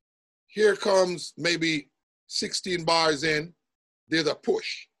then here comes maybe 16 bars in, there's a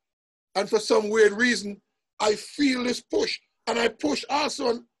push, and for some weird reason I feel this push, and I push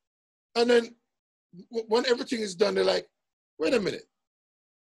also, and then when everything is done, they're like, wait a minute,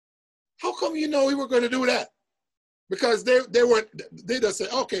 how come you know we were going to do that? Because they just say,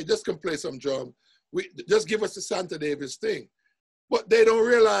 okay, just come play some drum. Just give us the Santa Davis thing. But they don't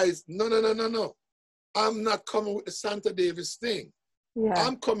realize, no. I'm not coming with the Santa Davis thing. Yeah.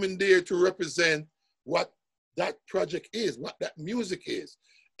 I'm coming there to represent what that project is, what that music is.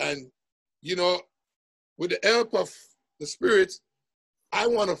 And, you know, with the help of the spirits, I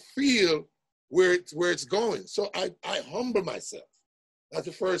want to feel where it's going. So I humble myself. That's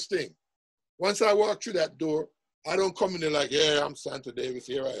the first thing. Once I walk through that door, I don't come in there like, yeah, I'm Santa Davis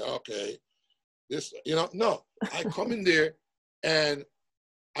here. Okay. This, you know, no. I come in there and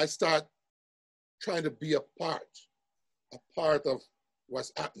I start trying to be a part of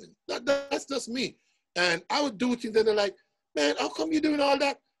what's happening. That's just me. And I would do things that they're like, man, how come you're doing all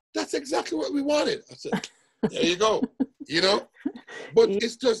that? That's exactly what we wanted. I said, there you go. You know? But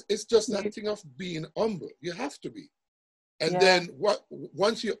it's just that thing of being humble. You have to be. And then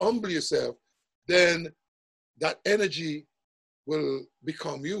once you humble yourself, then that energy will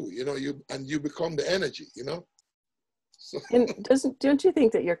become you, you know, you become the energy, you know? So. And don't you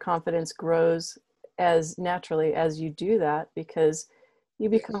think that your confidence grows as naturally as you do that, because you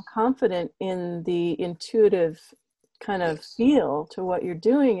become confident in the intuitive kind of feel to what you're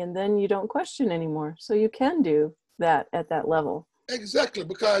doing, and then you don't question anymore. So you can do that at that level. Exactly,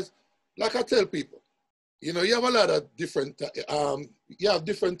 because like I tell people, you know, you have a lot of different, you have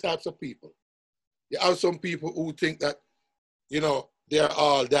different types of people. You have some people who think that, you know, they're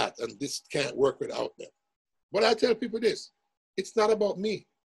all that and this can't work without them. But I tell people this, it's not about me.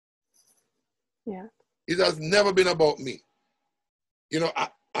 Yeah. It has never been about me. You know,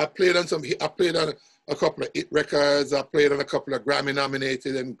 I played on a couple of hit records. I played on a couple of Grammy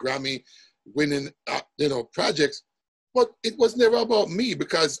nominated and Grammy winning, you know, projects. But it was never about me,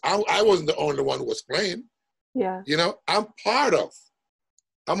 because I wasn't the only one who was playing. Yeah. You know, I'm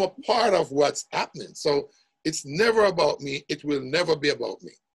a part of what's happening. So it's never about me. It will never be about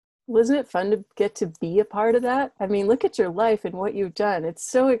me. Wasn't it fun to get to be a part of that? I mean, look at your life and what you've done.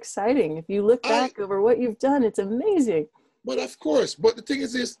 It's so exciting. If you look back over what you've done, it's amazing. But of course, but the thing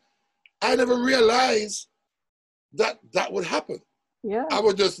is this, I never realized that that would happen. Yeah. I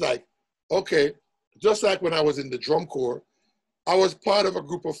was just like, okay, just like when I was in the drum corps, I was part of a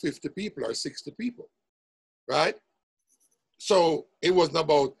group of 50 people or 60 people, right? So it wasn't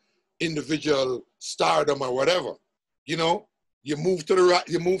about individual stardom or whatever, you know? You move to the right,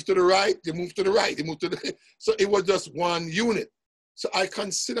 you move to the right, you move to the right, you move to the, so it was just one unit. So I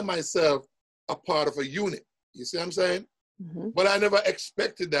consider myself a part of a unit. You see what I'm saying? Mm-hmm. But I never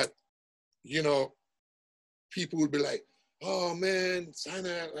expected that, you know, people would be like, oh man,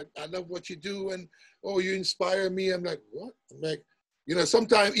 Santana, I love what you do. And oh, you inspire me. I'm like, what? I'm like, you know,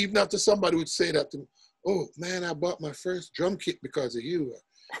 sometimes even after somebody would say that to me, oh man, I bought my first drum kit because of you.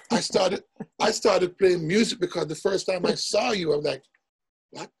 I started playing music because the first time I saw you, I was like,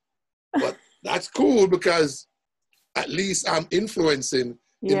 what? But that's cool because at least I'm influencing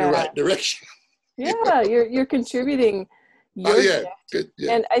in the right direction. Yeah, you're contributing your gift. Good,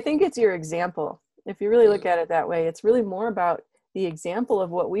 yeah. And I think it's your example. If you really look at it that way, it's really more about the example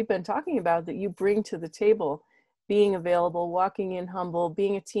of what we've been talking about that you bring to the table, being available, walking in humble,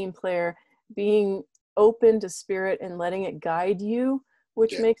 being a team player, being open to spirit and letting it guide you,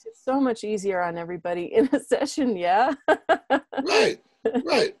 which makes it so much easier on everybody in a session. Yeah.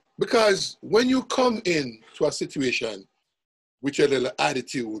 Right. Because when you come in to a situation with your little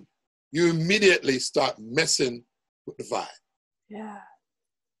attitude, you immediately start messing with the vibe. Yeah,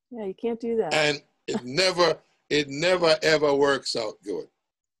 you can't do that. And it never ever works out good.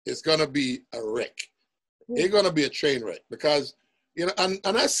 It's gonna be a wreck. It's gonna be a train wreck because, you know, and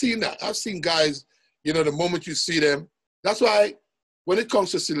I've seen that. I've seen guys, you know, the moment you see them, that's why when it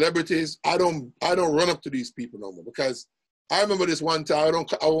comes to celebrities, I don't run up to these people no more, because I remember this one time,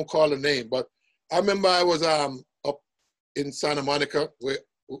 I won't call the name, but I remember I was up in Santa Monica where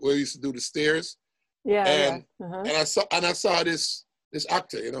we used to do the stairs. And I saw this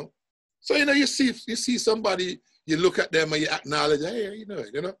actor, you know. So, you know, you see somebody, you look at them and you acknowledge, hey, you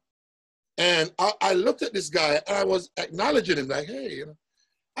know. And I looked at this guy and I was acknowledging him like, hey, you know.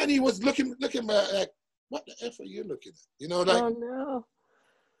 And he was looking like, what the F are you looking at? You know, like, oh no.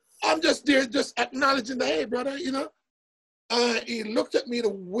 I'm just there, just acknowledging the, hey, brother, you know. He looked at me the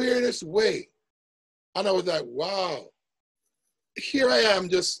weirdest way. And I was like, wow. Here I am,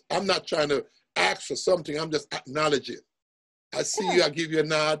 I'm not trying to ask for something. I'm just acknowledging. I see you, I give you a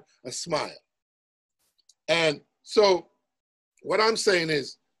nod, a smile. And so what I'm saying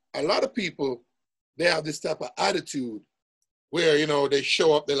is, a lot of people, they have this type of attitude where, you know, they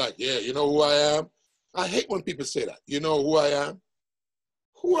show up, they're like, yeah, you know who I am? I hate when people say that. You know who I am?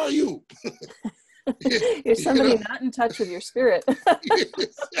 Who are you? You're somebody, you know, not in touch with your spirit.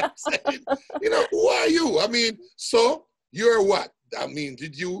 You know, who are you? I mean, so you're what? I mean,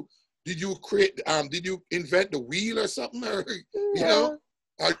 did you create, did you invent the wheel or something? Or, you know,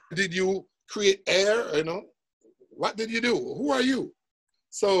 or did you create air? You know, what did you do? Who are you?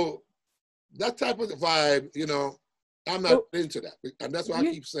 So that type of vibe, you know, I'm not into that. And that's why I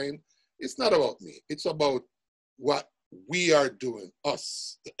keep saying, it's not about me. It's about what we are doing,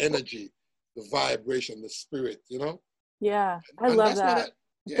 us, the energy, the vibration, the spirit, you know? Yeah, I love that.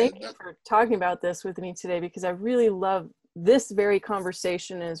 Thank you for talking about this with me today, because I really love this very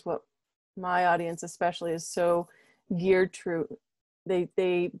conversation is what my audience especially is so geared to.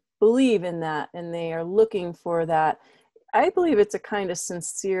 They believe in that and they are looking for that. I believe it's a kind of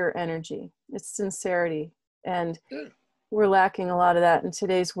sincere energy. It's sincerity. And we're lacking a lot of that in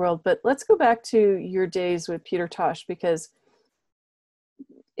today's world. But let's go back to your days with Peter Tosh, because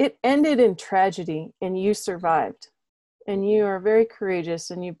it ended in tragedy and you survived. And you are very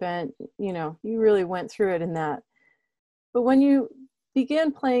courageous and you've been, you know, you really went through it in that. But when you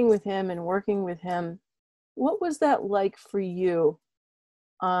began playing with him and working with him, what was that like for you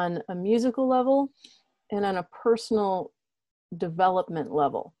on a musical level and on a personal development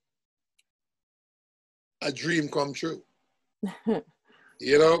level? A dream come true.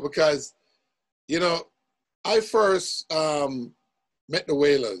 You know, because, you know, I first met the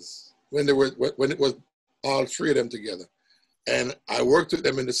Wailers when it was all three of them together. And I worked with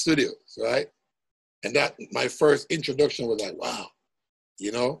them in the studios, right? And that, my first introduction was like, wow,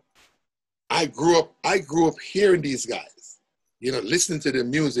 you know, I grew up hearing these guys, you know, listening to their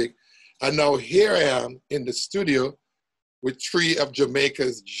music. And now here I am in the studio with three of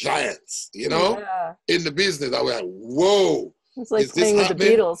Jamaica's giants, you know, in the business. I was like, whoa, It's like Is this playing with the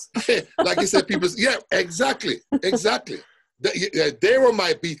happening? Beatles. Like you said, people, yeah, exactly. They were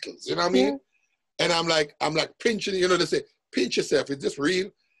my Beatles, you know what I mean? Yeah. And I'm like pinching, you know, they say, pinch yourself. Is this real?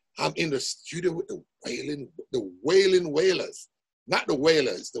 I'm in the studio with the Wailing Wailers. Not the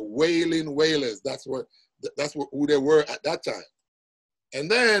Wailers, the Wailing Wailers. That's who they were at that time. And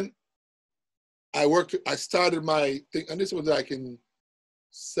then I started my thing, and this was like in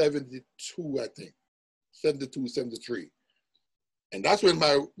 72, I think, 72, 73. And that's when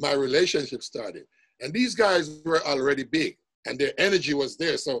my relationship started. And these guys were already big and their energy was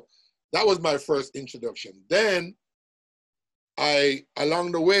there. So that was my first introduction. Then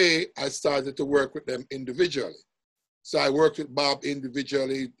along the way, I started to work with them individually. So I worked with Bob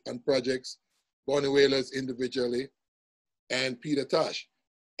individually on projects, Bonnie Wailers individually, and Peter Tosh.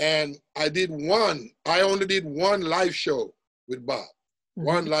 And I only did one live show with Bob,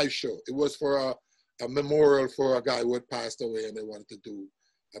 one live show. It was for a memorial for a guy who had passed away, and they wanted to do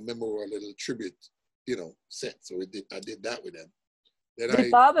a memorial, little tribute, set. So I did that with them.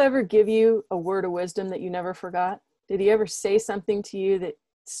 Did Bob ever give you a word of wisdom that you never forgot? Did he ever say something to you that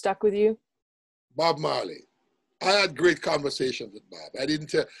stuck with you? Bob Marley. I had great conversations with Bob. I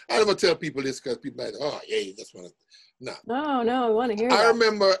never tell people this because people might, oh, yeah, you just want to, no. No, I want to hear that. I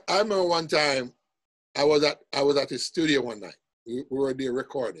remember one time I was at his studio one night. We were there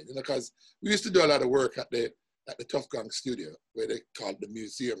recording, because we used to do a lot of work at the Tough Gang studio, where they call it the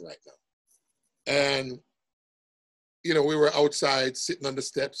museum right now. And, we were outside sitting on the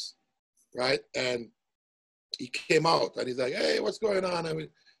steps, right? And he came out and he's like, hey, what's going on? I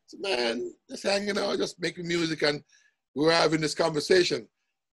said, man, just hanging out, just making music. And we were having this conversation.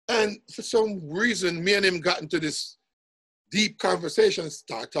 And for some reason, me and him got into this deep conversation,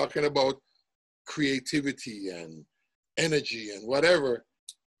 start talking about creativity and energy and whatever.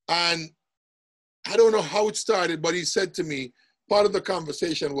 And I don't know how it started, but he said to me, part of the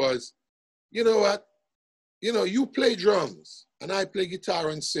conversation was, you know what? You play drums and I play guitar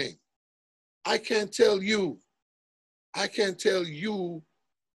and sing. I can't tell you how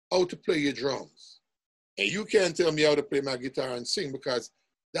to play your drums. And you can't tell me how to play my guitar and sing, because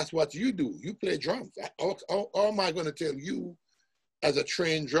that's what you do. You play drums. How am I going to tell you as a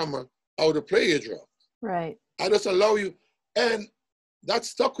trained drummer how to play your drums? Right. I just allow you. And that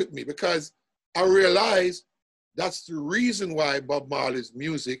stuck with me, because I realized that's the reason why Bob Marley's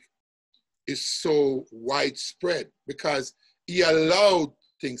music is so widespread, because he allowed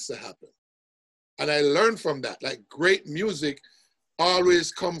things to happen. And I learned from that. Like, great music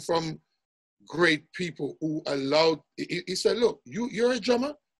always come from great people who allowed. He said, look, you're a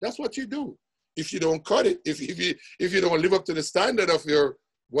drummer. That's what you do. If you don't cut it, if you don't live up to the standard of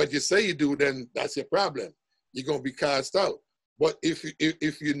what you say you do, then that's your problem. You're gonna be cast out. But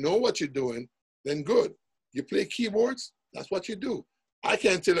if you know what you're doing, then good. You play keyboards, that's what you do. I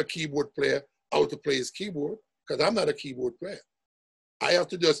can't tell a keyboard player how to play his keyboard, because I'm not a keyboard player. I have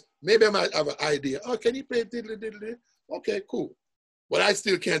to maybe I might have an idea. Oh, can you play diddly diddly? Okay, cool. But I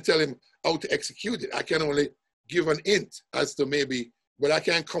still can't tell him how to execute it. I can only give an hint as to maybe, but I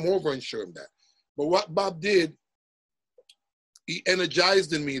can't come over and show him that. But what Bob did, he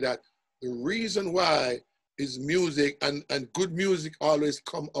energized in me that the reason why his music and good music always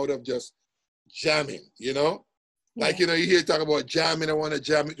come out of just jamming, Yeah. Like, you hear talk about jamming, I want to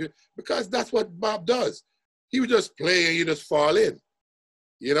jam it, because that's what Bob does. He would just play and you just fall in,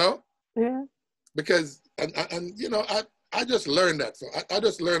 Yeah. Because, I just learned that. So I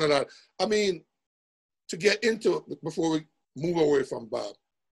just learned a lot. I mean, to get into it, before we move away from Bob,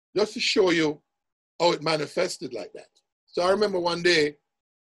 just to show you how it manifested like that. So I remember one day,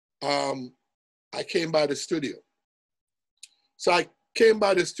 I came by the studio. So I came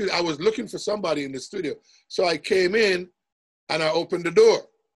by the studio. I was looking for somebody in the studio. So I came in and I opened the door.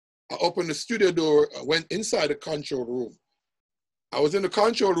 I opened the studio door, I went inside the control room. I was in the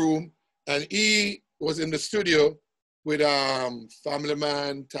control room and he was in the studio with Family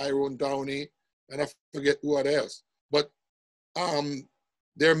Man, Tyrone Downey, and I forget what else. But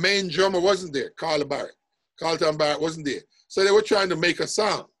their main drummer wasn't there, Carlton Barrett wasn't there. So they were trying to make a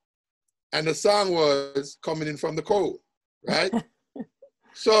song. And the song was Coming In From the Cold, right?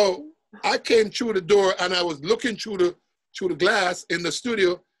 So I came through the door and I was looking through the glass in the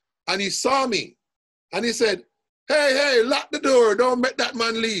studio, and he saw me and he said, hey, lock the door, don't make that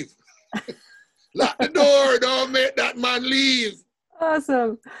man leave. Lock the door, don't make that man leave.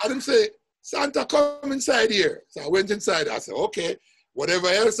 Awesome. I didn't say, Santa, come inside here. So I went inside. I said, okay, whatever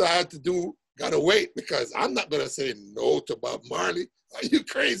else I had to do, gotta wait, because I'm not gonna say no to Bob Marley. Are you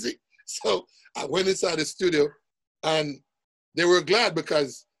crazy? So I went inside the studio and they were glad,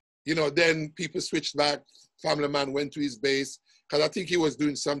 because, then people switched back Family Man went to his bass, because I think he was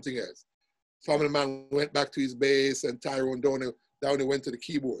doing something else. Family Man went back to his bass, and Tyrone Downey went to the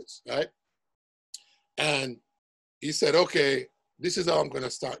keyboards, right? And he said, okay, this is how I'm going to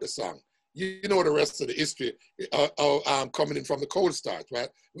start the song. You know the rest of the history, coming in from the cold start, right?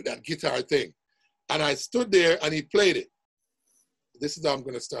 With that guitar thing. And I stood there and he played it. This is how I'm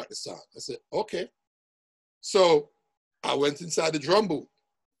going to start the song. I said, okay. So I went inside the drum booth.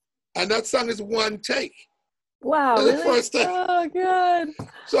 And that song is one take. Wow, That's really? the first time. Oh, good.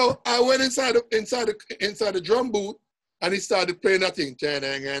 So I went inside the drum booth and he started playing that thing.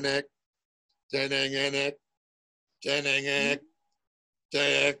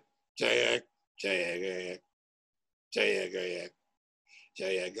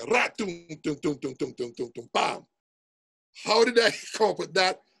 Bam. How did I come up with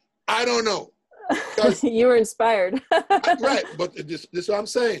that? I don't know. You were inspired. Right, but this is what I'm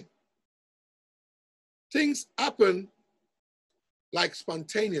saying. Things happen like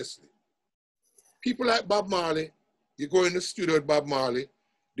spontaneously. People like Bob Marley, you go in the studio with Bob Marley,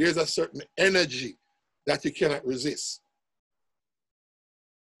 there's a certain energy that you cannot resist.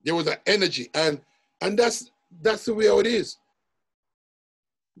 There was an energy, and that's the way it is.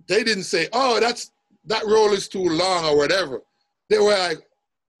 They didn't say, oh, that roll is too long or whatever. They were like,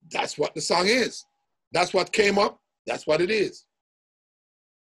 that's what the song is. That's what came up. That's what it is.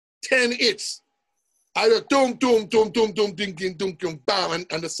 10 hits. I just doom, doom, doom, doom, doom, ding, ding, doom, doom, bam,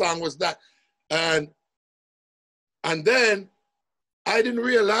 and the song was that. And then I didn't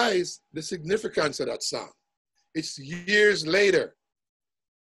realize the significance of that song. It's years later.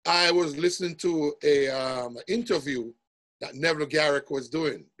 I was listening to an interview that Neville Garrick was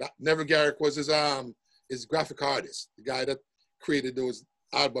doing. That Neville Garrick was his graphic artist, the guy that created those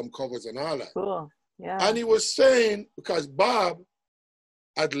album covers and all that. Cool. Yeah. And he was saying, because Bob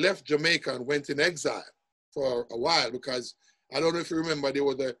had left Jamaica and went in exile for a while, because I don't know if you remember, there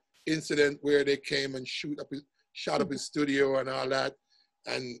was an incident where they came and shot up his studio and all that.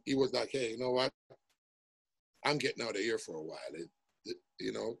 And he was like, hey, you know what? I'm getting out of here for a while.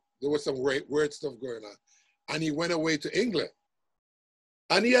 You know, there was some weird stuff going on. And he went away to England.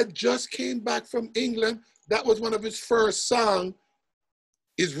 And he had just came back from England. That was one of his first songs,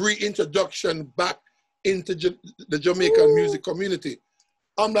 his reintroduction back into the Jamaican music community.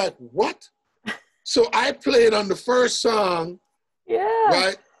 I'm like, what? So I played on the first song,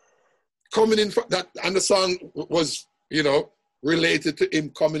 right? Coming in from that, and the song was, you know, related to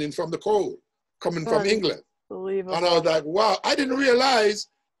him coming in from the cold, coming from England. Unbelievable. And I was like, wow, I didn't realize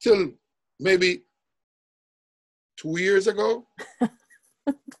till maybe 2 years ago.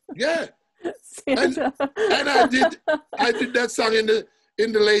 Yeah. And I did that song in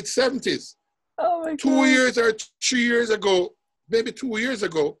the late 70s. Oh my God. 2 years or 3 years ago, maybe 2 years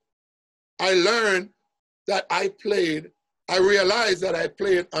ago, I learned that I realized that I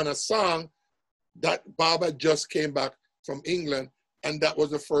played on a song that Bob had just came back from England, and that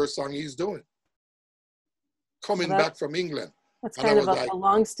was the first song he's doing. Coming back from England. That's kind of a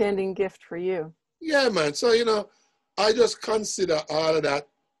long-standing gift for you. Yeah, man. So, you know, I just consider all of that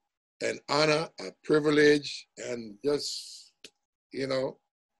an honor, a privilege, and just, you know,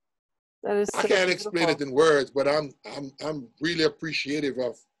 that is so I can't beautiful. explain it in words, but I'm really appreciative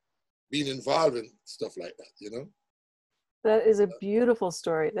of being involved in stuff like that, you know? That is a beautiful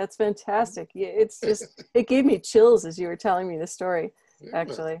story. That's fantastic. It's just, it gave me chills as you were telling me the story,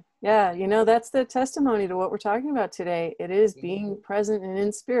 actually. Yeah, you know, that's the testimony to what we're talking about today. It is being present and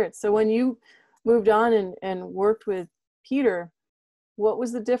in spirit. So when you moved on and worked with Peter, what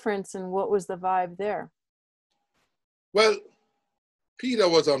was the difference and what was the vibe there? Well, Peter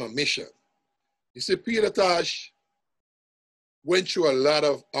was on a mission. You see, Peter Tosh went through a lot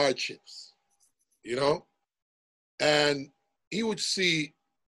of hardships, you know? And he would see,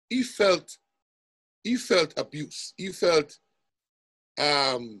 he felt abuse. He felt,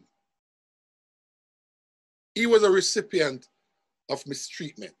 he was a recipient of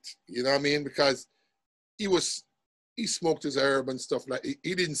mistreatment, you know what I mean? Because he smoked his herb and stuff like that.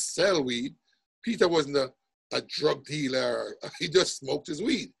 He didn't sell weed. Peter wasn't a drug dealer. He just smoked his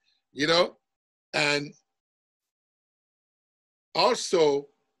weed, you know? And also,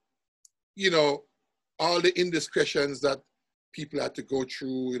 you know, all the indiscretions that people had to go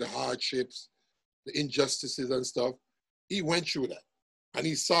through, the hardships, the injustices and stuff, he went through that and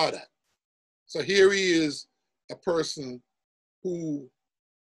he saw that. So here he is, a person who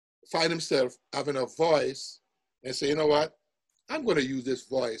find himself having a voice and say, you know what, I'm going to use this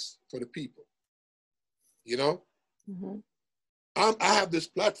voice for the people, you know? Mm-hmm. I have this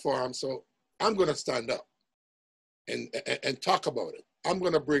platform, so I'm going to stand up and talk about it. I'm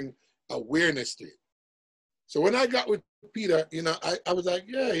going to bring awareness to it. So when I got with Peter, you know, I was like,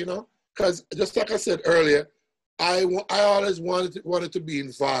 yeah, you know, because just like I said earlier, I always wanted to be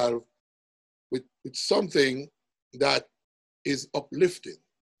involved with something that is uplifting,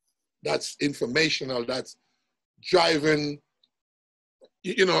 that's informational, that's driving,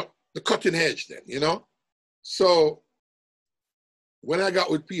 you know, the cutting edge then, you know? So when I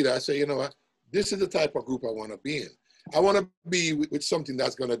got with Peter, I said, you know what, this is the type of group I want to be in. I want to be with something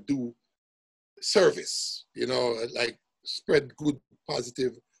that's going to do service, you know, like spread good,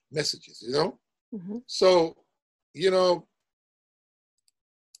 positive messages, you know? Mm-hmm. So, you know,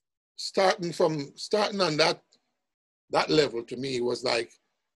 starting on that level to me was like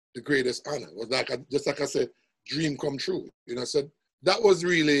the greatest honor. It was like, just like I said, dream come true, you know? So that was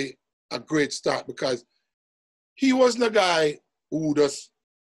really a great start because he wasn't a guy who just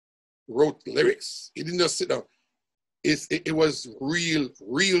wrote lyrics. He didn't just sit down. It was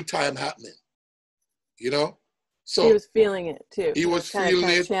real time happening, you know? So he was feeling it too. He was feeling kind of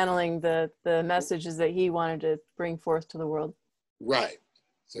it. channeling the messages that he wanted to bring forth to the world. Right.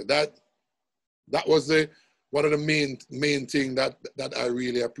 So that was one of the main thing that I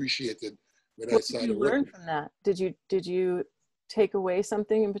really appreciated when I started working. What did you learn from that? Did you take away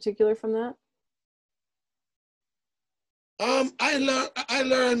something in particular from that? I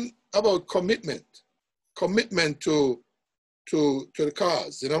learned about commitment to the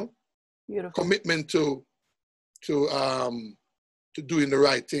cause, you know. Beautiful. Commitment to doing the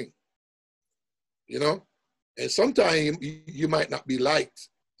right thing, you know. And sometimes you might not be liked,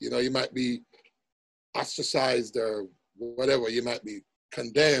 you know. You might be ostracized or whatever. You might be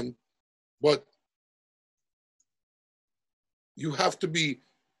condemned, but you have to be,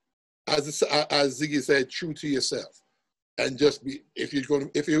 as Ziggy said, true to yourself. And just be, if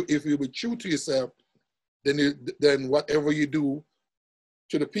you be true to yourself, then whatever you do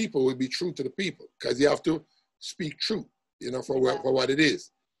to the people will be true to the people, because you have to speak truth, you know, for what it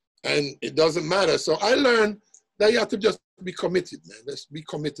is, and it doesn't matter. So I learned that you have to just be committed, man. Let's be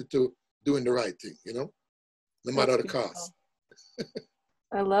committed to doing the right thing, you know, no matter the cost.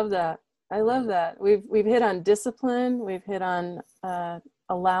 I love that. I love that. We've hit on discipline. We've hit on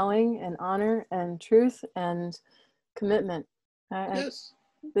allowing and honor and truth and commitment. Yes.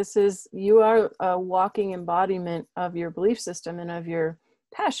 You are a walking embodiment of your belief system and of your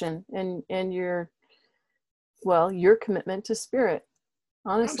passion and your commitment to spirit,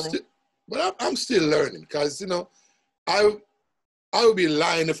 honestly. I'm still learning, because, you know, I would be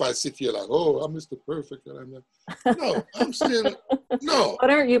lying if I sit here like, oh, I'm Mr. Perfect. And I'm not. No, I'm still, no. What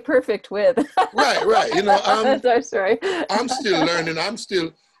aren't you perfect with? Right. You know, sorry. I'm still learning. I'm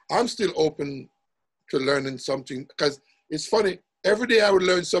still open to learning something, because it's funny. Every day I would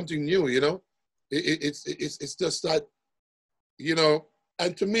learn something new, you know. It's just that, you know,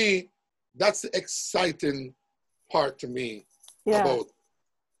 and to me, that's the exciting part to me about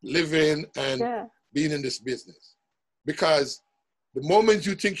living and being in this business. Because the moment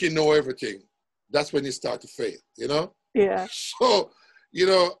you think you know everything, that's when you start to fail, you know? Yeah. So, you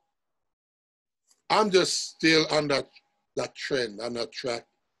know, I'm just still on that trend, on that track,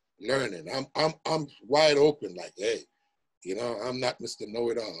 learning. I'm wide open, like, hey, you know, I'm not Mr.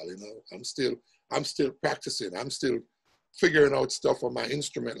 Know-it-all, you know. I'm still practicing. I'm still figuring out stuff on my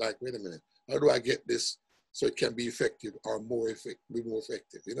instrument, like, wait a minute, how do I get this so it can be effective or be more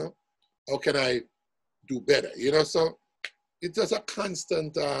effective, you know? How can I do better, you know? So it's just a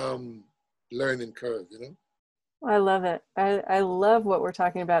constant learning curve, you know? I love it. I love what we're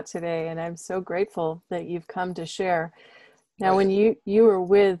talking about today, and I'm so grateful that you've come to share. Now, when you were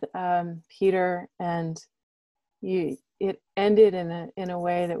with Peter, and it ended in a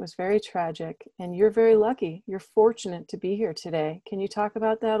way that was very tragic, and you're very lucky. You're fortunate to be here today. Can you talk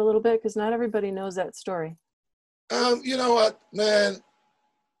about that a little bit? Because not everybody knows that story. You know what, man?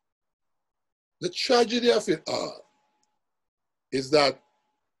 The tragedy of it all is that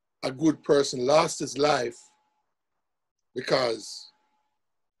a good person lost his life because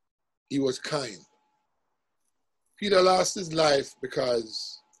he was kind. Peter lost his life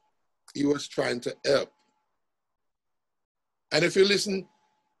because he was trying to help. And if you listen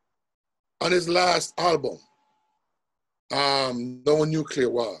on his last album, No Nuclear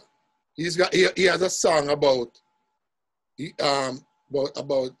War, he has a song about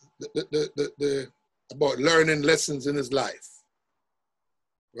learning lessons in his life,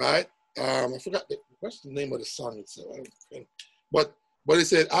 right? I forgot what's the name of the song itself, but he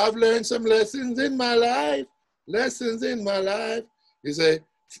said, I've learned some lessons in my life. He said,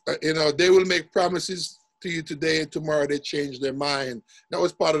 you know, they will make promises to you today and tomorrow they change their mind. That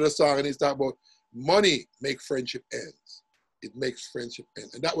was part of the song, and he's talking about money make friendship ends. it makes friendship end.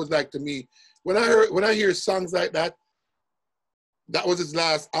 And that was like, to me, when I hear songs like that, that was his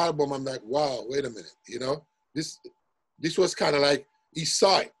last album. I'm like, wow, wait a minute, you know, this was kind of like he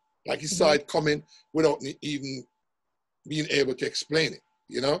saw it, like he saw it coming without even being able to explain it,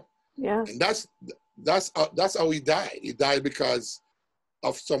 you know. Yeah. And that's how he died. He died because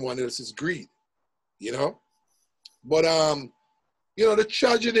of someone else's greed, you know. But you know, the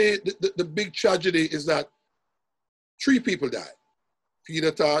tragedy, the big tragedy is that 3 people died: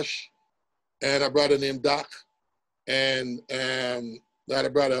 Peter Tosh, and a brother named Doc, and the other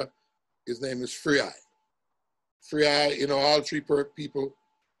brother, his name is Free Eye. Free Eye, you know, all 3 people,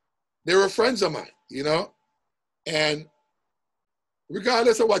 they were friends of mine, you know. And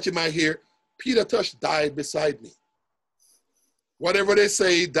regardless of what you might hear, Peter Tosh died beside me. Whatever they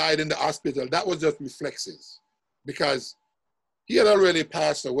say, he died in the hospital, that was just reflexes, because he had already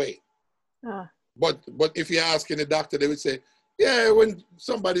passed away. But if you ask any doctor, they would say, yeah, when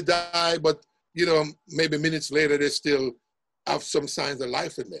somebody died, but you know, maybe minutes later, they still have some signs of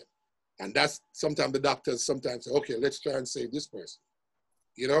life in them. And that's sometimes the doctors sometimes say, okay, let's try and save this person,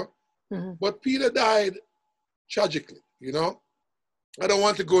 you know? But Peter died tragically, you know? I don't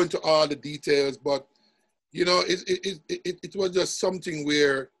want to go into all the details, but, you know, it was just something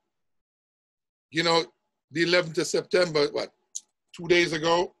where, you know, the 11th of September, what, 2 days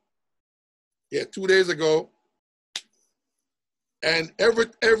ago? Yeah, 2 days ago. And every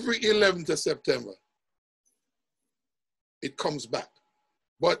 11th of September, it comes back.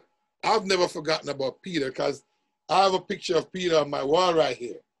 But I've never forgotten about Peter, because I have a picture of Peter on my wall right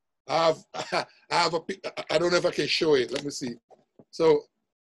here. I have a, I don't know if I can show it. Let me see. So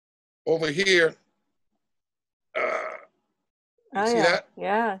over here, you see that?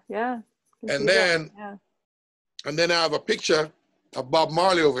 Yeah, yeah. And then I have a picture of Bob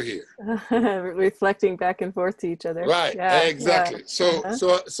Marley over here. Reflecting back and forth to each other. Right, Yeah, exactly. Yeah.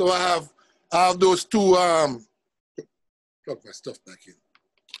 So I have those 2, plug my stuff back in.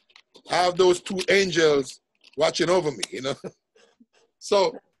 I have those 2 angels watching over me, you know.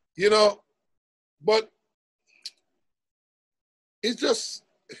 So, you know, but it's just,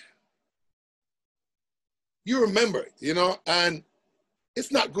 you remember it, you know, and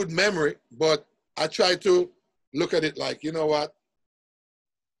it's not good memory, but I try to look at it like, you know what?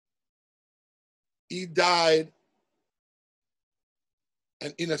 He died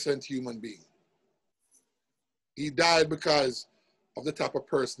an innocent human being. He died because of the type of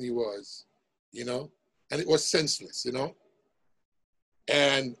person he was, you know, and it was senseless, you know.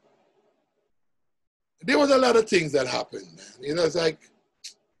 And there was a lot of things that happened, man. You know, it's like,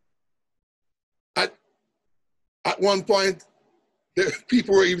 at one point,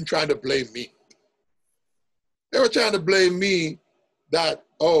 people were even trying to blame me. They were trying to blame me that,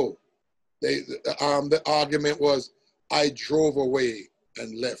 oh, the argument was I drove away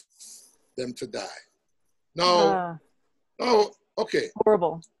and left them to die. No, no, okay.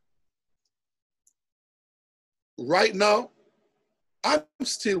 Horrible. Right now, I'm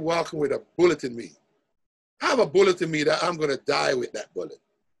still walking with a bullet in me. I have a bullet in me that I'm going to die with that bullet.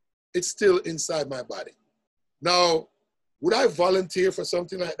 It's still inside my body. Now, would I volunteer for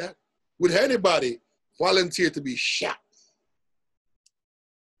something like that? Would anybody volunteer to be shot?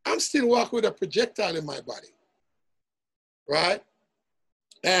 I'm still walking with a projectile in my body, right?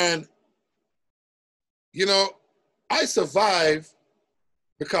 And, you know, I survive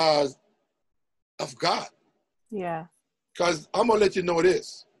because of God. Yeah. Because I'm going to let you know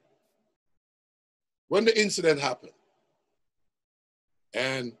this. When the incident happened,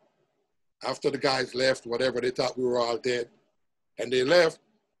 and after the guys left, whatever, they thought we were all dead, and they left,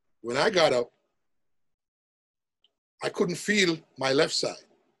 when I got up, I couldn't feel my left side.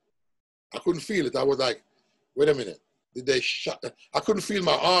 I couldn't feel it. I was like, wait a minute, did they shot? I couldn't feel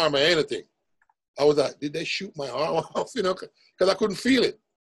my arm or anything. I was like, did they shoot my arm off? You know, because I couldn't feel it.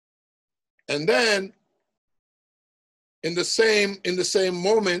 And then in the same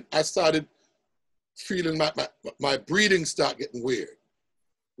moment, I started feeling my breathing start getting weird.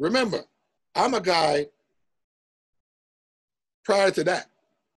 Remember, I'm a guy, prior to that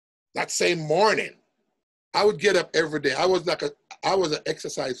same morning, I would get up every day. I was an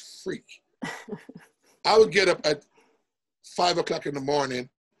exercise freak. I would get up at 5 o'clock in the morning,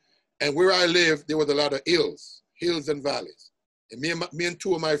 and where I lived, there was a lot of hills and valleys. And me and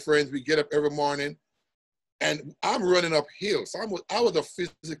 2 of my friends, we get up every morning, and I'm running up hills. I was a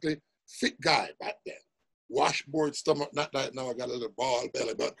physically fit guy back then. Washboard stomach, not that now I got a little ball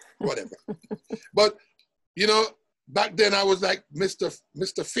belly, but whatever. But, you know, back then I was like Mr.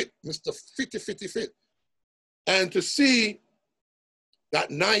 Fit, Mr. Fit. And to see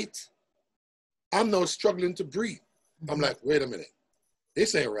that night, I'm now struggling to breathe. I'm like, wait a minute,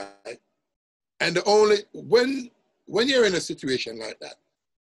 this ain't right. And the only, when you're in a situation like that,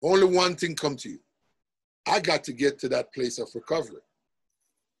 only one thing comes to you. I got to get to that place of recovery.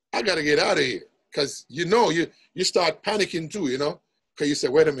 I got to get out of here. Because you start panicking too, because you say,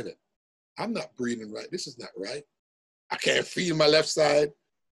 wait a minute, I'm not breathing right. This is not right. I can't feel my left side.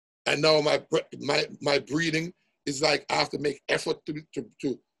 And now my breathing is like I have to make effort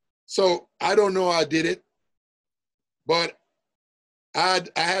to. So I don't know how I did it, but I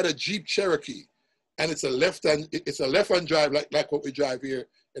had a Jeep Cherokee, and it's a left-hand drive like what we drive here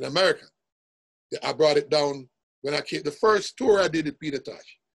in America. I brought it down when I came. The first tour I did with Peter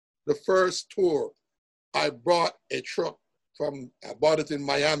Tosh. The first tour, I brought a truck I bought it in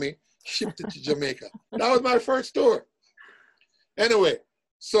Miami, shipped it to Jamaica. That was my first tour. Anyway,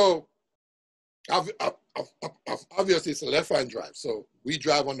 so obviously it's a left-hand drive. So we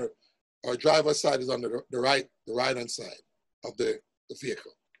drive our driver's side is on the right-hand side of the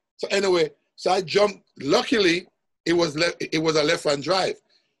vehicle. So anyway, so I jumped. Luckily, it was a left-hand drive,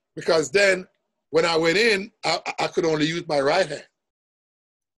 because then when I went in, I could only use my right hand.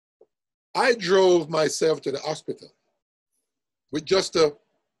 I drove myself to the hospital with just the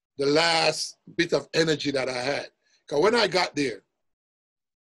last bit of energy that I had. Because when I got there,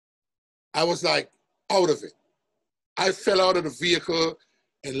 I was like out of it. I fell out of the vehicle,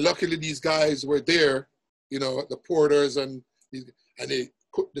 and luckily these guys were there, the porters, and they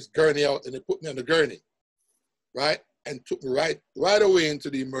put this gurney out, and they put me on the gurney, right? And took me right away into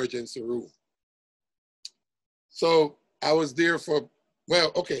the emergency room. So I was there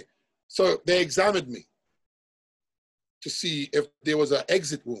so they examined me to see if there was an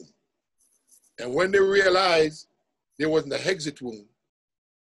exit wound. And when they realized there wasn't an exit wound,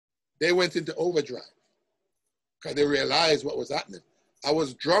 they went into overdrive, because they realized what was happening. I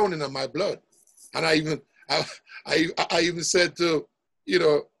was drowning in my blood. And I even said to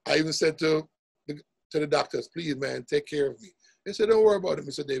the doctors, please, man, take care of me. They said, don't worry about it,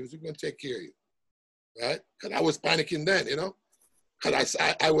 Mr. Davis, we're going to take care of you, right? Because I was panicking then, Because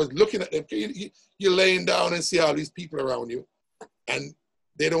I was looking at them. You're laying down and see all these people around you, and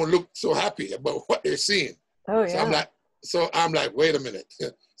they don't look so happy about what they're seeing. Oh, yeah. So I'm like, wait a minute.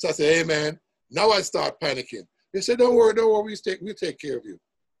 So I said, hey, man, now I start panicking. They said, don't worry, we'll take care of you.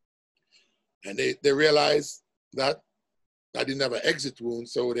 And they realized that I didn't have an exit wound,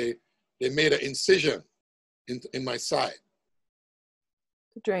 so they made an incision in my side.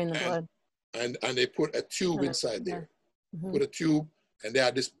 To drain the blood. And they put a tube inside there. Mm-hmm. Put a tube, and they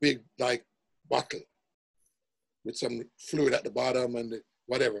had this big bottle with some fluid at the bottom and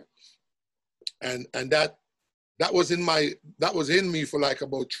whatever. And that was in me for like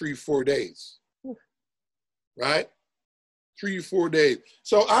about 3-4 days. Right? 3-4 days.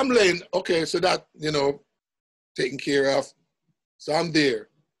 So I'm laying, okay, so that, taken care of. So I'm there.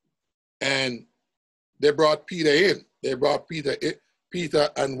 And they brought Peter in. They brought Peter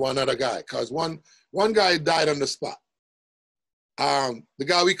and one other guy, because one guy died on the spot. The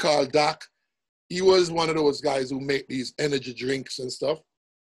guy we call Doc, he was one of those guys who make these energy drinks and stuff.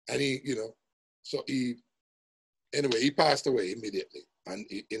 And he passed away immediately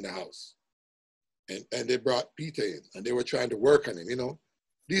in the house. And they brought Peter in, and they were trying to work on him,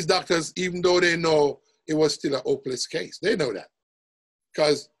 These doctors, even though they know it was still a hopeless case, they know that.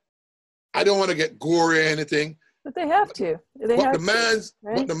 Because I don't want to get gory or anything. But they have to. But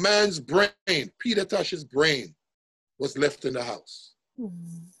the man's brain, Peter Tosh's brain, was left in the house.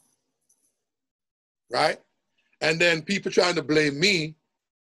 Mm-hmm. Right? And then people trying to blame me,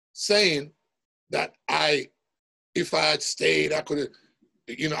 saying that if I had stayed, I could have,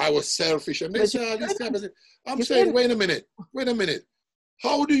 I was selfish. And they say all these type of things. I'm saying, wait a minute.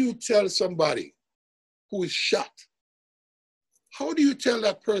 How do you tell somebody who is shot? How do you tell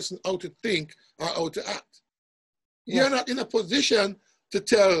that person how to think or how to act? Yeah. You're not in a position to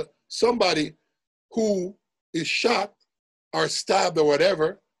tell somebody who is shot or stabbed or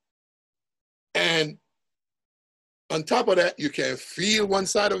whatever, and on top of that, you can feel one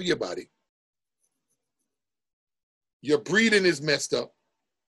side of your body. Your breathing is messed up,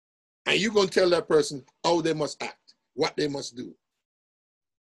 and you're going to tell that person how they must act, what they must do.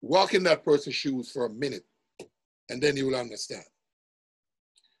 Walk in that person's shoes for a minute, and then you will understand.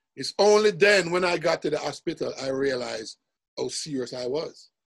 It's only then, when I got to the hospital, I realized how serious I was.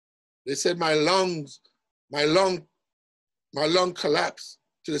 They said my lung collapsed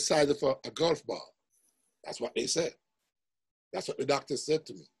to the size of a golf ball. That's what they said. That's what the doctor said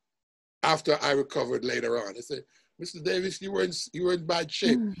to me after I recovered later on. They said, Mr. Davis, you were in bad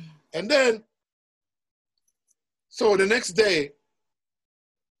shape. And then, so the next day,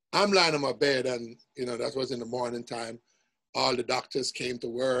 I'm lying on my bed, and that was in the morning time. All the doctors came to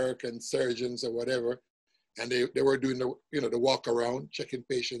work and surgeons or whatever, and they were doing the walk around, checking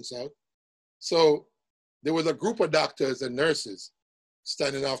patients out. So there was a group of doctors and nurses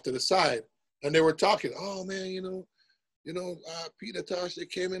standing off to the side, and they were talking. Oh man, Peter Tosh, they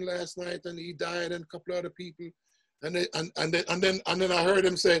came in last night and he died, and a couple other people, and then I heard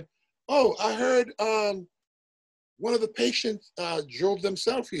him say, "Oh, I heard one of the patients drove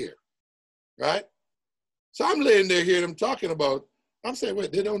themselves here, right?" So I'm laying there hearing them talking about. I'm saying,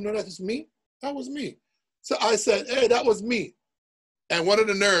 "Wait, they don't know that it's me? That was me." So I said, "Hey, that was me." And one of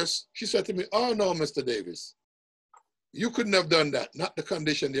the nurse, she said to me, "Oh no, Mr. Davis, you couldn't have done that. Not the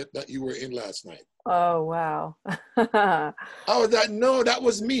condition that you were in last night." Oh, wow. I was like, "No, that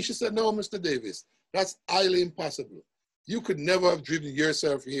was me." She said, "No, Mr. Davis, that's highly impossible. You could never have driven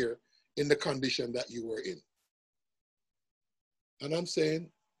yourself here in the condition that you were in." And I'm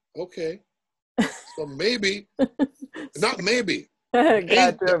saying, okay, so maybe, not maybe,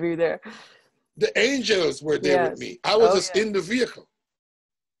 God drove you there. the angels were there with Yes. me. I was Oh, just yes. in the vehicle,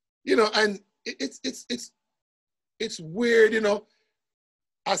 and it's weird,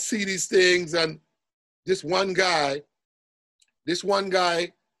 I see these things, and this one guy,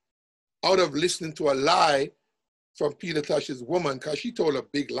 out of listening to a lie from Peter Tosh's woman, because she told a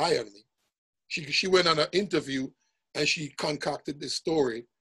big lie on me. She went on an interview and she concocted this story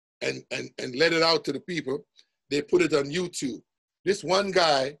and let it out to the people. They put it on YouTube. This one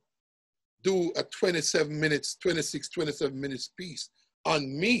guy do a 27 minutes piece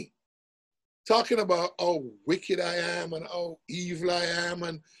on me, talking about how wicked I am and how evil I am,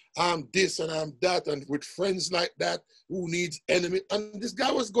 and I'm this and I'm that, and with friends like that, who needs enemy. And this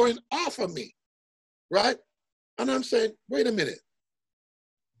guy was going off on me, right? And I'm saying, wait a minute.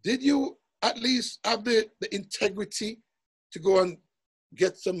 Did you at least have the integrity to go and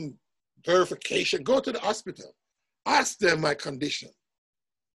get some verification? Go to the hospital. Ask them my condition.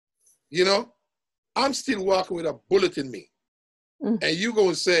 I'm still walking with a bullet in me. And you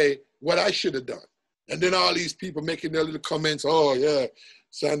going to say what I should have done. And then all these people making their little comments, "Oh yeah,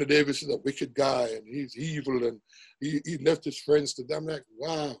 Sandra Davis is a wicked guy and he's evil and he left his friends to them." I'm like,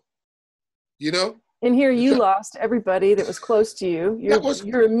 wow. And here you lost everybody that was close to you.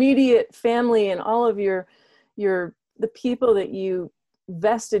 Your immediate family and all of the people that you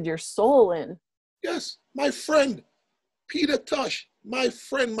vested your soul in. Yes, my friend, Peter Tosh, my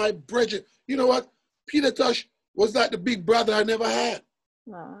friend, my brethren. You know what? Peter Tosh was like the big brother I never had.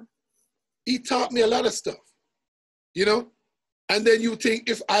 He taught me a lot of stuff, And then you think,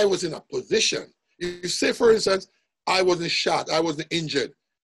 if I was in a position, if say for instance, I wasn't shot, I wasn't injured,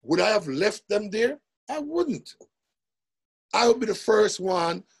 would I have left them there? I wouldn't. I would be the first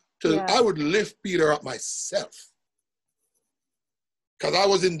one I would lift Peter up myself. Because I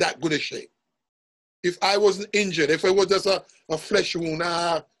was in that good a shape. If I wasn't injured, if it was just a flesh wound,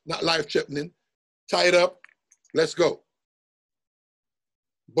 not life-threatening, tie it up, let's go.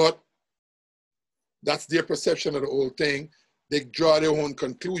 But that's their perception of the whole thing. They draw their own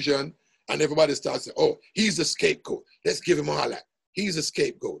conclusion, and everybody starts saying, "Oh, he's the scapegoat. Let's give him all that. He's a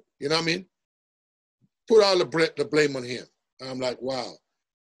scapegoat." You know what I mean? Put all the blame on him. And I'm like, wow.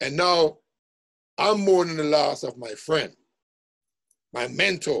 And now I'm mourning the loss of my friend, my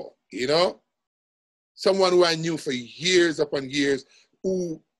mentor, someone who I knew for years upon years,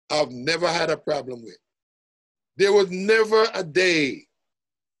 who I've never had a problem with. There was never a day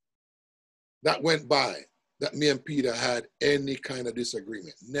that went by that me and Peter had any kind of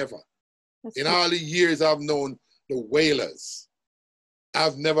disagreement. Never. In all the years I've known the Wailers,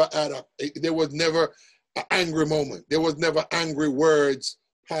 I've never had there was never an angry moment. There was never angry words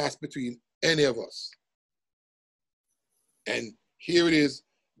passed between any of us. And here it is,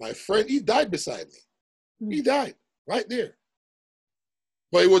 my friend, he died beside me. He died right there.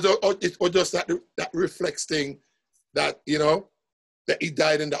 But it was just that reflex thing that, that he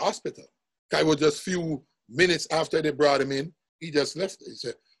died in the hospital. It was just few minutes after they brought him in, he just left. He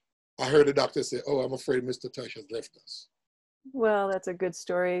said, I heard the doctor say, "Oh, I'm afraid Mr. Tosh has left us." Well, that's a good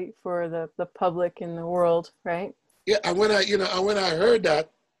story for the public in the world, right? Yeah, and when I heard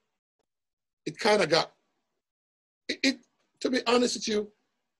that, it kind of got, to be honest with you,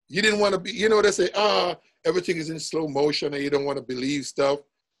 you didn't want to be, they say, everything is in slow motion and you don't want to believe stuff.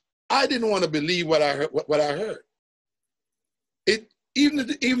 I didn't want to believe what I heard. Even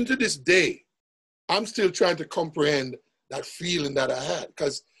to this day, I'm still trying to comprehend that feeling that I had,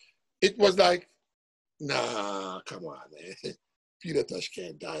 because it was like, nah, come on, man. Peter Tosh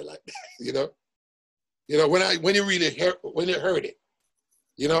can't die like that, when you really heard it,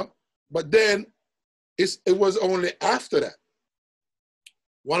 But then it was only after that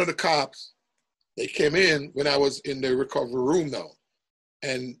one of the cops, they came in when I was in the recovery room now.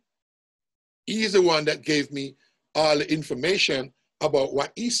 And he's the one that gave me all the information about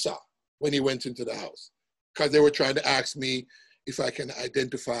what he saw when he went into the house. Because they were trying to ask me if I can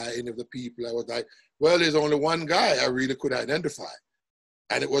identify any of the people. I was like, well, there's only one guy I really could identify.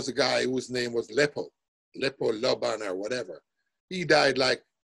 And it was a guy whose name was Lepo Laban or whatever. He died like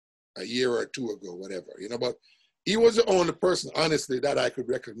a year or two ago, whatever, you know, but he was the only person, honestly, that I could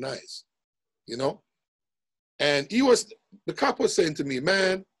recognize, you know? And the cop was saying to me,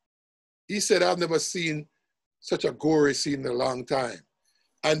 man, he said, I've never seen such a gory scene in a long time.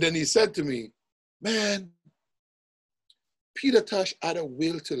 And then he said to me, man, Peter Tosh had a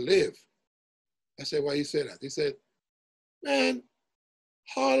will to live. I said, why you say that? He said, man,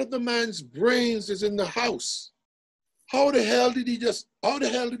 all of the man's brains is in the house. How the hell did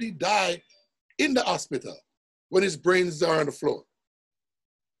he die in the hospital when his brains are on the floor?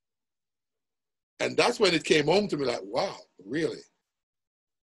 And that's when it came home to me like, wow, really?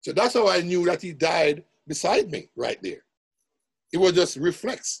 So that's how I knew that he died beside me right there. It was just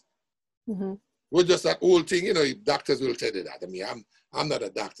reflex. Mm-hmm. It was just that old thing, you know, doctors will tell you that. I mean, I'm not a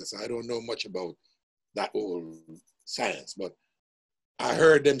doctor, so I don't know much about that old science, but I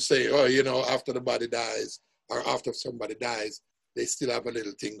heard them say, oh, you know, after the body dies or after somebody dies, they still have a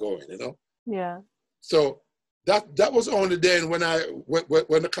little thing going, you know? Yeah. So that was only then when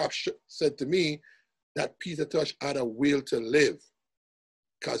the cop said to me that Peter Tosh had a will to live.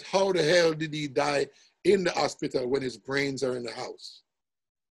 Because how the hell did he die in the hospital when his brains are in the house?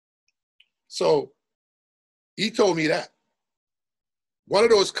 So he told me that. One of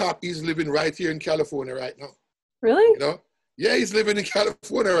those cops, he's living right here in California right now. Really? You know? Yeah, he's living in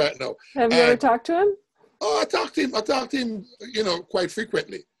California right now. Have you ever talked to him? Oh, I talked to him, you know, quite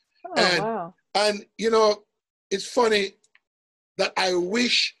frequently. Oh, wow. And, you know, it's funny that I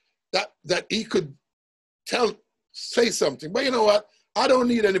wish that he could say something. But you know what? I don't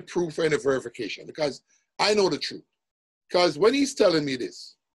need any proof or any verification because I know the truth. Because when he's telling me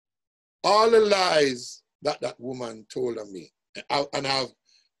this, all the lies that woman told on me, and I have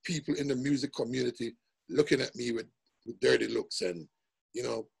people in the music community looking at me with dirty looks and, you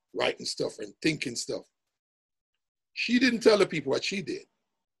know, writing stuff and thinking stuff. She didn't tell the people what she did.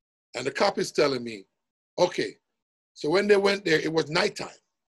 And the cop is telling me, okay, so when they went there, it was nighttime.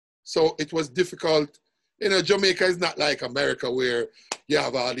 So it was difficult. You know, Jamaica is not like America where you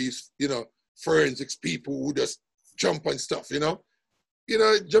have all these, you know, forensics people who just jump on stuff, you know. You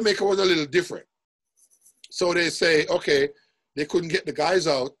know, Jamaica was a little different. So they say, okay, they couldn't get the guys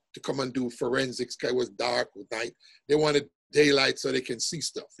out to come and do forensics because it was dark with night. They wanted daylight so they can see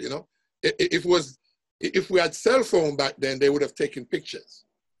stuff, you know. If we had cell phone back then, they would have taken pictures.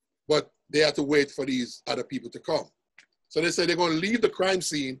 But they had to wait for these other people to come. So they said they're going to leave the crime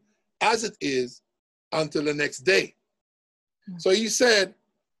scene as it is until the next day. So he said,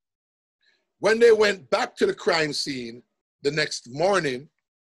 when they went back to the crime scene the next morning,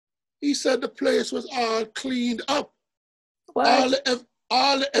 he said the place was all cleaned up. What?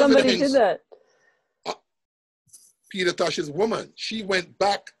 All the Somebody evidence. did that. Peter Tosh's woman, she went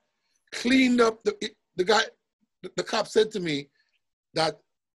back, cleaned up the guy. The cop said to me that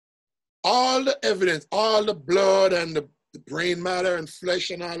all the evidence, all the blood and the brain matter and flesh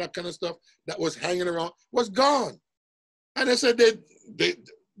and all that kind of stuff that was hanging around was gone. And they said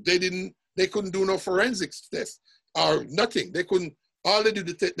they couldn't do no forensics test or nothing. They couldn't, all they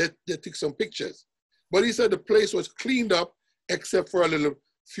did, they took some pictures. But he said the place was cleaned up except for a little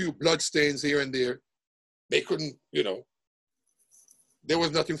few blood stains here and there. They couldn't, you know, there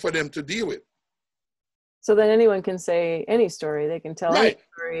was nothing for them to deal with. So then anyone can say any story. They can tell Right. any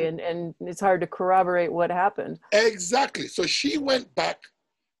story, and it's hard to corroborate what happened. Exactly. So she went back,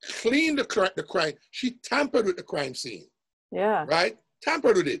 cleaned the crime. She tampered with the crime scene. Yeah. Right?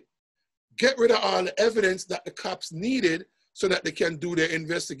 Tampered with it. Get rid of all the evidence that the cops needed so that they can do their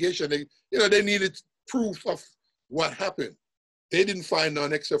investigation. They needed proof of what happened. They didn't find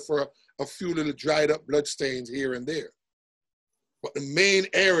none except for a few little dried up blood stains here and there. But the main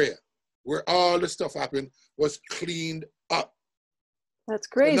area where all the stuff happened was cleaned up. That's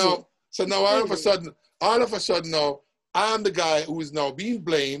crazy. So now all of a sudden now, I'm the guy who is now being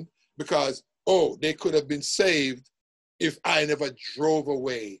blamed because, they could have been saved if I never drove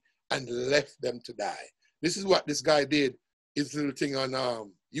away and left them to die. This is what this guy did, his little thing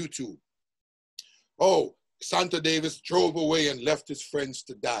on YouTube. Oh, Santa Davis drove away and left his friends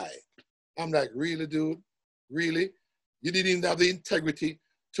to die. I'm like, really, dude? Really? You didn't even have the integrity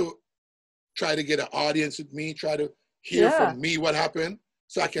to try to get an audience with me, try to hear from me what happened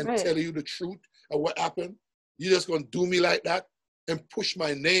so I can tell you the truth of what happened? You just going to do me like that? and push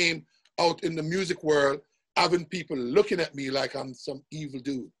my name out in the music world, having people looking at me like I'm some evil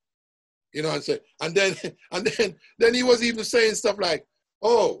dude. You know what I'm saying? And then he was even saying stuff like,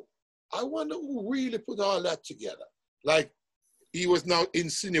 oh, I wonder who really put all that together. Like he was now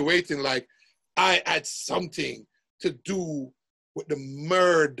insinuating like I had something to do with the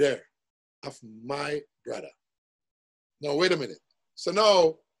murder of my brother. Now, wait a minute. So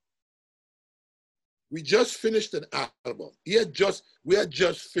now we just finished an album. We had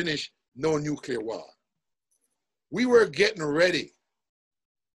just finished No Nuclear War. We were getting ready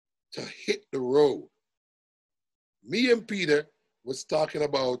to hit the road. Me and Peter was talking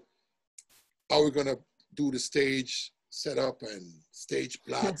about how we're gonna do the stage setup and stage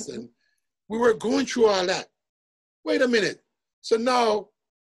plots, and we were going through all that. Wait a minute. So now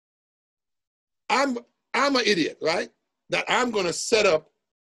I'm an idiot, right? That I'm gonna set up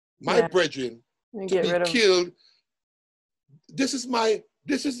my brethren to be killed. This is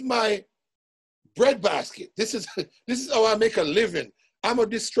my bread basket. This is how I make a living. I'm gonna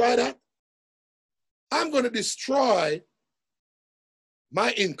destroy that. I'm gonna destroy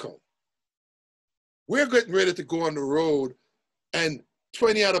my income. We're getting ready to go on the road, and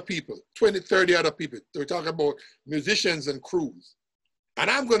 20 other people, 20, 30 other people. We're talking about musicians and crews. And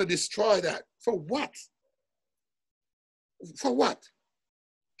I'm gonna destroy that. For what? For what?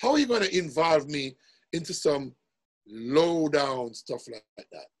 How are you gonna involve me into some low down stuff like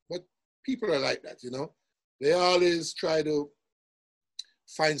that? But people are like that, you know? They always try to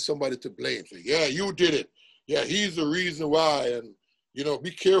find somebody to blame. So, yeah, you did it. Yeah, he's the reason why. And, you know,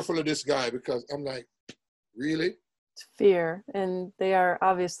 be careful of this guy, because I'm like, really? It's fear. And they are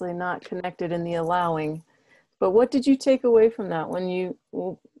obviously not connected in the allowing. But what did you take away from that when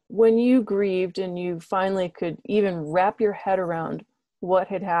you grieved and you finally could even wrap your head around what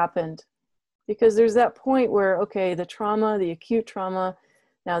had happened? Because there's that point where, okay, the trauma, the acute trauma,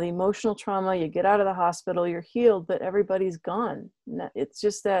 now the emotional trauma, you get out of the hospital, you're healed, but everybody's gone. It's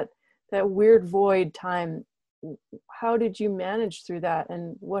just that weird void time. How did you manage through that,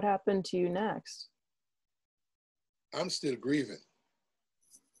 and what happened to you next? I'm still grieving.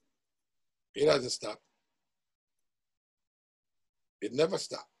 It doesn't stop. It never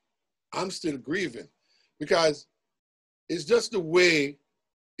stopped. I'm still grieving because it's just the way,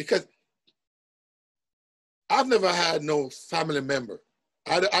 because I've never had no family member.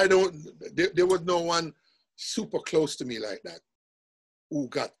 There was no one super close to me like that who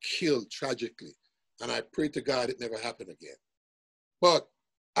got killed tragically. And I pray to God it never happened again. But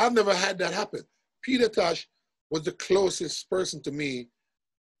I've never had that happen. Peter Tosh was the closest person to me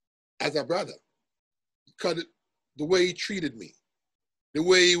as a brother, because the way he treated me, the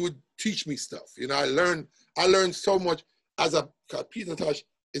way he would teach me stuff. You know, I learned so much because Peter Tosh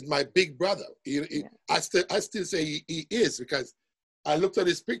is my big brother. I still say he is, because I looked at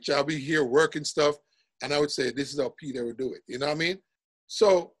his picture. I'll be here working stuff, and I would say, this is how Peter would do it. You know what I mean?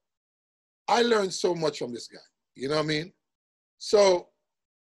 So I learned so much from this guy. You know what I mean? So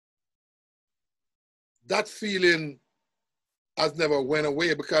that feeling has never went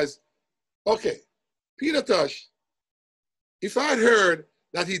away, because, okay, Peter Tosh, if I'd heard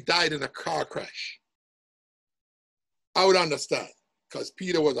that he died in a car crash, I would understand, because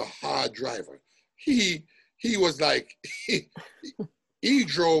Peter was a hard driver. He was like, he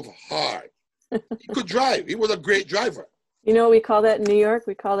drove hard. He could drive. He was a great driver. You know what we call that in New York?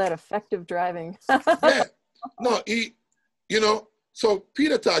 We call that effective driving. Yeah. No, so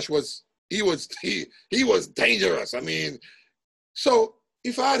Peter Tosh was dangerous. I mean, so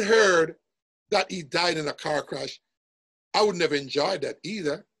if I'd heard that he died in a car crash, I would never enjoy that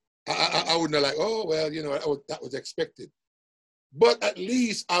either. I wouldn't have like, oh, well, you know, that was expected. But at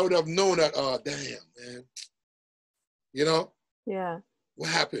least I would have known that, oh, damn, man. You know? Yeah. What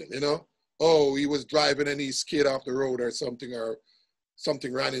happened, you know? Oh, he was driving and he skid off the road or something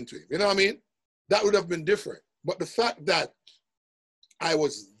ran into him. You know what I mean? That would have been different. But the fact that I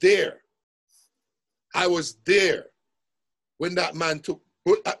was there when that man took,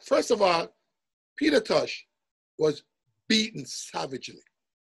 first of all, Peter Tosh was beaten savagely.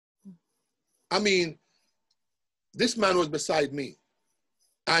 I mean, this man was beside me,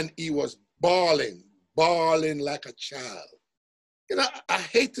 and he was bawling like a child. You know, I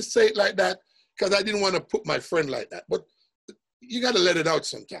hate to say it like that, because I didn't want to put my friend like that, but you got to let it out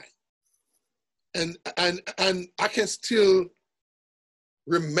sometime. And I can still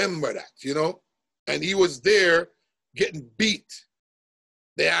remember that, you know? And he was there getting beat.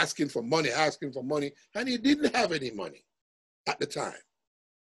 They asking for money, and he didn't have any money at the time.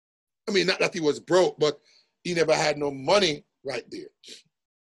 I mean, not that he was broke, but he never had no money right there.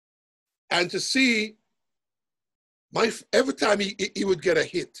 And to see Every time he would get a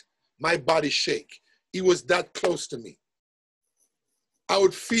hit, my body shake. He was that close to me. I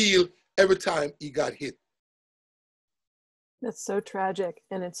would feel every time he got hit. That's so tragic,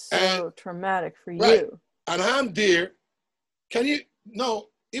 and it's so traumatic for right. you. And I'm there.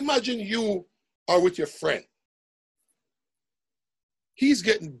 Imagine you are with your friend. He's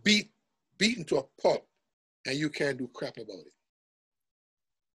getting beaten to a pulp, and you can't do crap about it.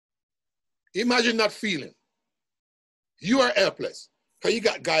 Imagine that feeling. You are helpless. Because you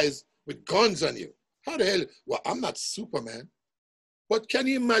got guys with guns on you. How the hell? Well, I'm not Superman. But can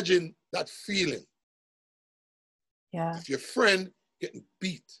you imagine that feeling? Yeah. If your friend getting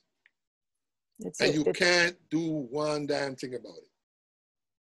beat and you can't do one damn thing about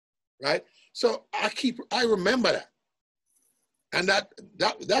it. Right? So I remember that. And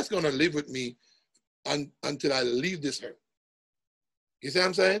that's going to live with me until I leave this earth. You see what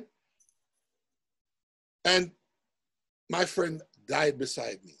I'm saying? And my friend died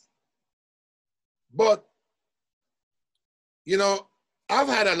beside me. But, I've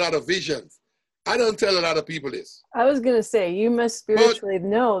had a lot of visions. I don't tell a lot of people this. I was going to say, you must spiritually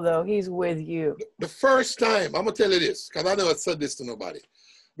know, though, he's with you. The first time, I'm going to tell you this, because I never said this to nobody.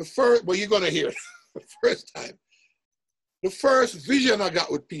 You're going to hear it. The first vision I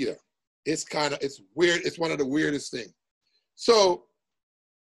got with Peter, it's weird. It's one of the weirdest things. So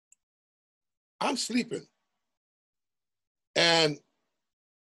I'm sleeping. And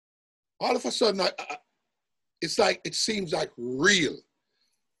all of a sudden, it seems like real.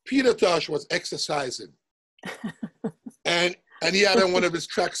 Peter Tosh was exercising. and he had on one of his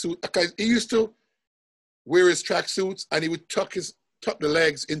tracksuits, because he used to wear his tracksuits and he would tuck the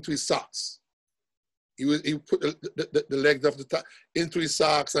legs into his socks. He would put the legs of the top into his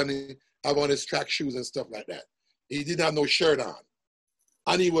socks, and he have on his track shoes and stuff like that. He didn't have no shirt on.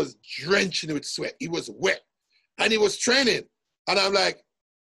 And he was drenching with sweat. He was wet. And he was training. And I'm like,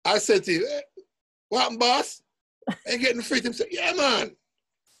 I said to him, what happened, boss? Ain't getting fit? He said, yeah, man.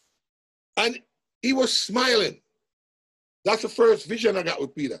 And he was smiling. That's the first vision I got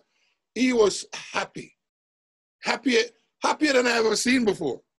with Peter. He was happy. Happier than I ever seen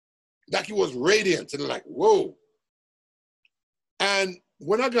before. Like he was radiant and like, whoa. And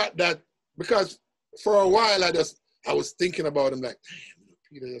when I got that, because for a while I was thinking about him like, damn,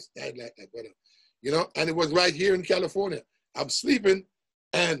 Peter just died like that, brother. And it was right here in California. I'm sleeping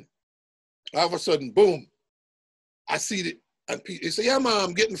and all of a sudden, boom, I see it. And Peter, he said, yeah, man,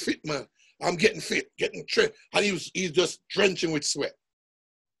 I'm getting fit, man. I'm getting fit, getting trimmed. And he's just drenching with sweat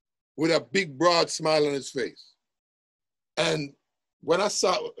with a big, broad smile on his face. And when I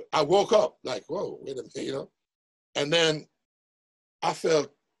woke up like, whoa, wait a minute, And then I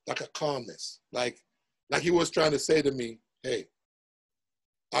felt like a calmness, like he was trying to say to me, hey,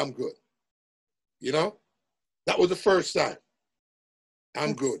 I'm good. That was the first time.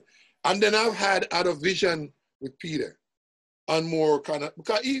 I'm good. And then I've had other vision with Peter on more kind of,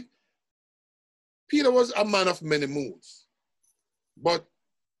 because Peter was a man of many moods. But,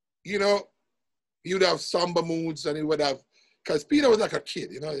 he would have somber moods and he would have, because Peter was like a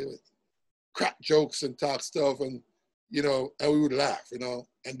kid, he would crack jokes and talk stuff and, and we would laugh, and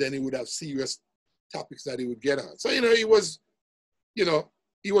then he would have serious topics that he would get on. So, he was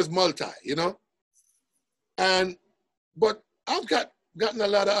multi, but I've gotten a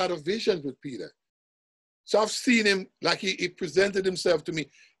lot of other visions with Peter. So I've seen him, like he presented himself to me,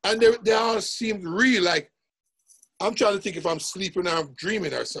 and they all seemed real, like I'm trying to think if I'm sleeping or I'm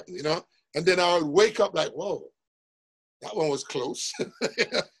dreaming or something, and then I would wake up like, whoa, that one was close.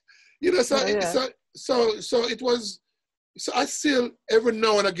 So it was, so I still, every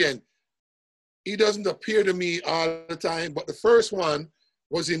now and again, he doesn't appear to me all the time, but the first one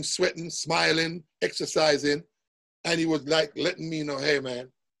was him sweating, smiling, exercising, and he was like letting me know, hey man,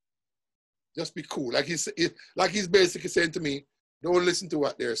 just be cool. Like he's basically saying to me, don't listen to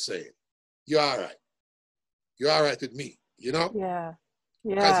what they're saying. You're all right. You're all right with me, Yeah.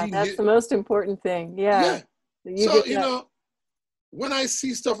 Yeah, that's the most important thing. Yeah. So, when I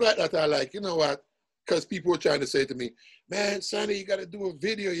see stuff like that, I like, you know what? Because people were trying to say to me, man, Sandy, you got to do a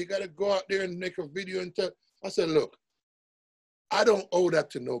video. You got to go out there and make a video and tell. I said, look, I don't owe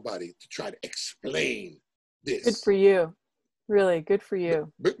that to nobody to try to explain this. Good for you. Really, good for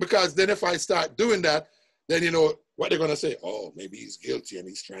you. Because then if I start doing that, then what they're going to say, oh, maybe he's guilty and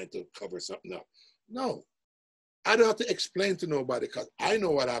he's trying to cover something up. No, I don't have to explain to nobody because I know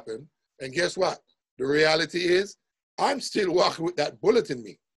what happened. And guess what? The reality is I'm still walking with that bullet in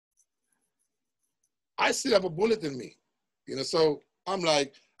me. I still have a bullet in me. So I'm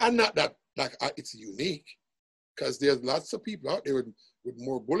like, I'm not that, like, it's unique because there's lots of people out there with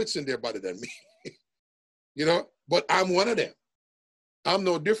more bullets in their body than me. But I'm one of them. I'm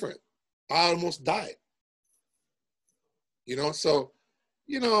no different. I almost died. You know, so,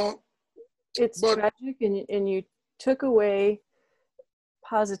 you know. It's tragic, and you took away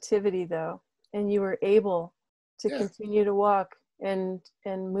positivity, though, and you were able to continue to walk and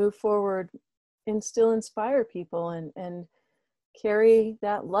move forward and still inspire people and carry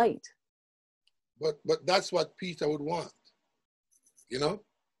that light. But that's what Peter would want, you know?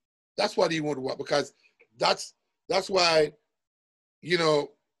 That's what he would want, because that's why, you know,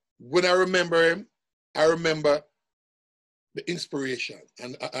 when I remember him, I remember the inspiration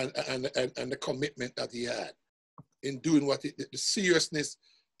and the commitment that he had in doing the seriousness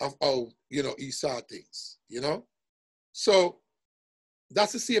of how, you know, he saw things, you know? So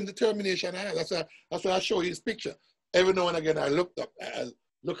that's the same determination I have. That's why I show you his picture. Every now and again, I looked up, I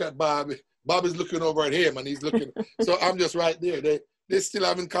look at Bob. Bob is looking over at him, and he's looking. So I'm just right there. They're still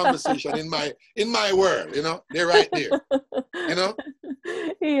having conversation in my world, you know. They're right there, you know.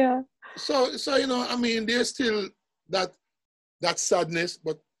 Yeah. So you know, I mean, there's still that sadness,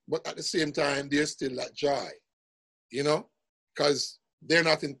 but at the same time, there's still that joy, you know, because they're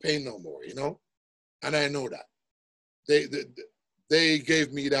not in pain no more, you know, and I know that. They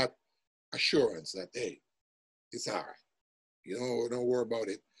gave me that assurance that, hey, it's all right, you know, don't worry about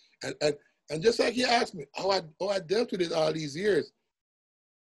it. And just like you asked me how I dealt with it all these years,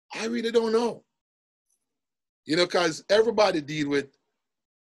 I really don't know. You know, because everybody deal with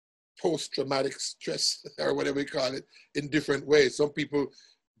post-traumatic stress or whatever we call it in different ways. Some people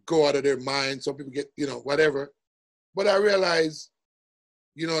go out of their mind, some people get, you know, whatever. But I realize,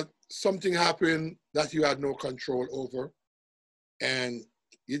 you know, something happened that you had no control over, and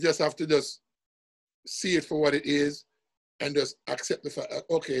you just have to just see it for what it is and just accept the fact that,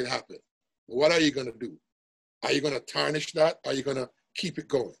 okay, it happened. What are you going to do? Are you going to tarnish that? Are you going to keep it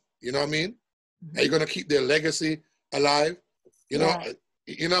going? You know what I mean? Are you going to keep their legacy alive? You know,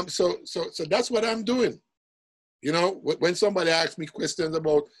 you know. So that's what I'm doing. You know, when somebody asks me questions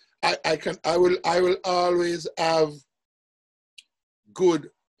about, I will always have good,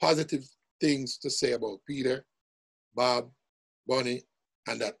 positive things to say about Peter, Bob, Bonnie,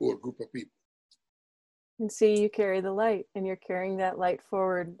 and that whole group of people. And see, you carry the light, and you're carrying that light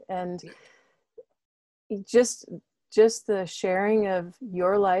forward, and just the sharing of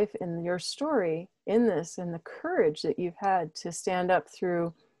your life and your story in this, and the courage that you've had to stand up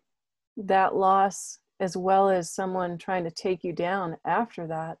through that loss, as well as someone trying to take you down after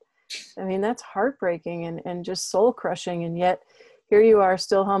that. I mean, that's heartbreaking and just soul crushing. And yet here you are,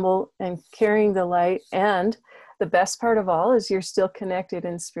 still humble and carrying the light. And the best part of all is you're still connected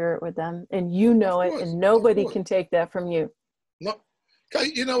in spirit with them, and you know it, and nobody can take that from you. No,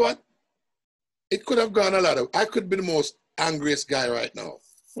 you know what? It could have gone a lot of, I could be the most angriest guy right now.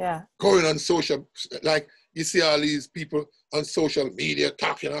 Yeah. Going on social, like you see all these people on social media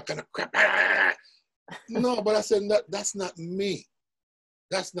talking all kind of crap. No, but I said, that's not me.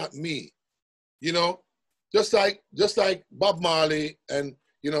 That's not me. You know, just like Bob Marley, and,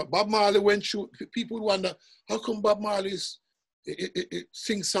 you know, Bob Marley went through, people wonder, how come Bob Marley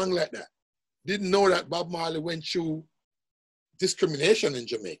sing song like that? Didn't know that Bob Marley went through discrimination in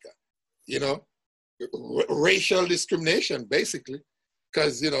Jamaica, you know, racial discrimination, basically,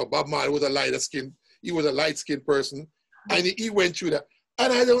 because, you know, Bob Marley was a light-skinned person, and he went through that.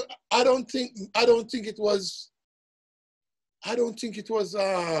 And I don't think it was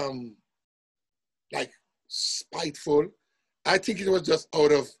like spiteful. I think it was just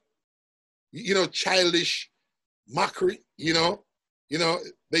out of, you know, childish mockery. You know,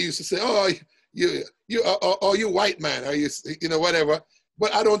 they used to say, "Oh, you white man," or you know, whatever.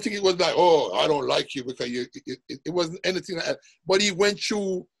 But I don't think it was like, "Oh, I don't like you because you." It wasn't anything like that. But he went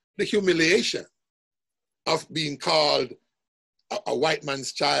through the humiliation of being called a white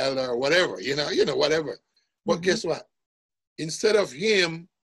man's child or whatever. You know, whatever. But guess what? Instead of him,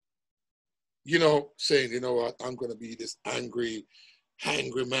 you know, saying, you know what, I'm going to be this angry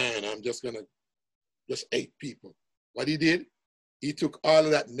man. I'm just going to just hate people. What he did, he took all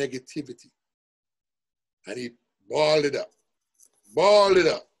of that negativity and he balled it up,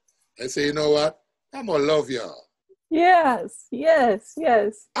 and say, you know what, I'm going to love y'all. Yes.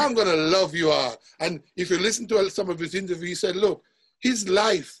 I'm going to love you all. And if you listen to some of his interviews, he said, look, his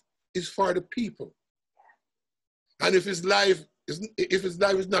life is for the people. And if his life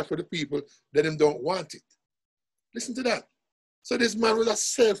is not for the people, then him don't want it. Listen to that. So this man was a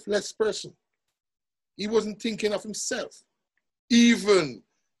selfless person. He wasn't thinking of himself. Even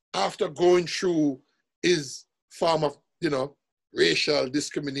after going through his form of, you know, racial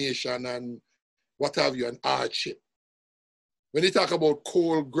discrimination and what have you, and hardship. When he talk about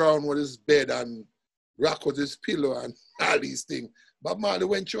cold ground with his bed and rock with his pillow and all these things. Bob Marley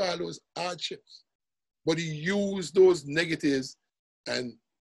went through all those hardships. But he used those negatives and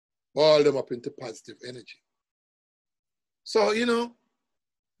boiled them up into positive energy. So, you know,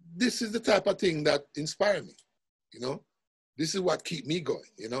 this is the type of thing that inspires me, you know. This is what keeps me going,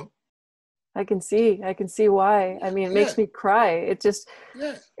 you know. I can see why. I mean, it makes me cry. It just,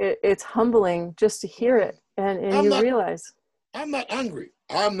 it's humbling just to hear it. And you realize. I'm not angry.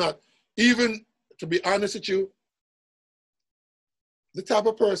 I'm not, even to be honest with you, the type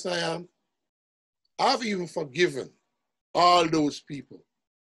of person I am, I've even forgiven all those people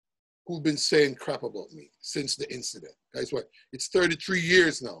who've been saying crap about me since the incident. Guys, what? It's 33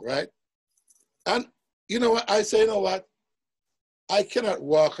 years now, right? And you know what? I say, you know what? I cannot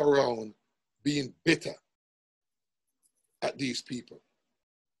walk around being bitter at these people,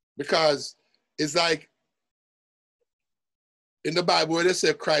 because it's like in the Bible where they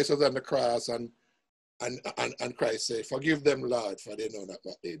say Christ was on the cross and Christ said, "Forgive them, Lord, for they know not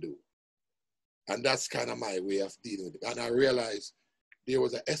what they do." And that's kind of my way of dealing with it. And I realized there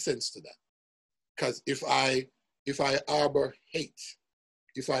was an essence to that, because if I harbor hate,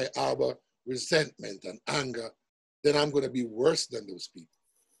 if I harbor resentment and anger, then I'm going to be worse than those people.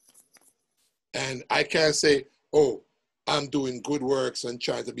 And I can't say, oh, I'm doing good works and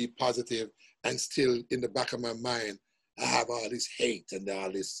trying to be positive, and still in the back of my mind, I have all this hate and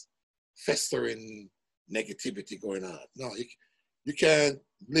all this festering negativity going on. No, you can't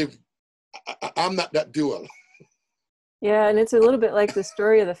live. I'm not that dual. Yeah, and it's a little bit like the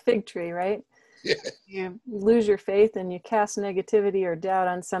story of the fig tree, right? Yeah. You lose your faith and you cast negativity or doubt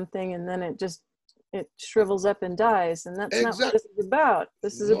on something, and then it shrivels up and dies. And that's not what this is about.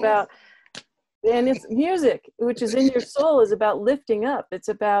 This is about, and it's music, which is in your soul, is about lifting up. It's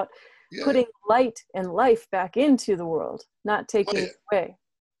about putting light and life back into the world, not taking it away.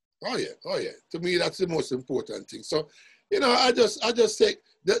 Oh yeah. To me, that's the most important thing. So, you know, I just take,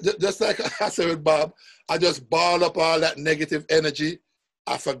 just like I said with Bob, I just ball up all that negative energy.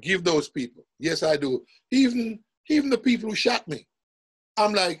 I forgive those people. Yes, I do. Even the people who shot me.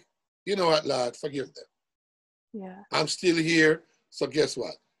 I'm like, you know what, Lord, forgive them. Yeah. I'm still here, so guess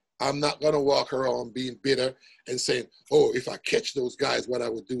what? I'm not going to walk around being bitter and saying, oh, if I catch those guys, what I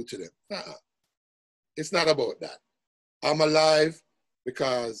would do to them. It's not about that. I'm alive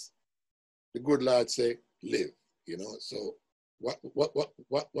because the good Lord say, live, you know. So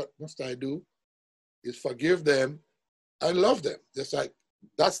what must I do is forgive them and love them. Just like,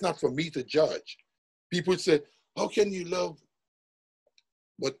 that's not for me to judge. People say, how can you love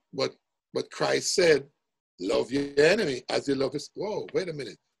what Christ said, love your enemy as you love his. Whoa, wait a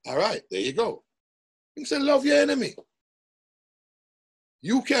minute. All right, there you go. He said, love your enemy.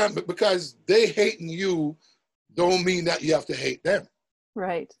 You can't, because they hating you don't mean that you have to hate them.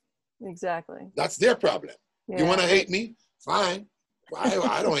 Right, exactly. That's their problem. Yeah. You want to hate me? Fine.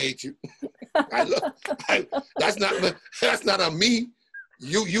 I don't hate you. That's not on me.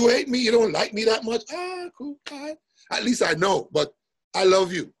 You hate me? You don't like me that much? Ah, cool. Fine. At least I know, but I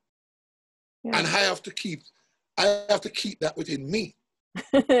love you. Yeah. And I have to keep that within me.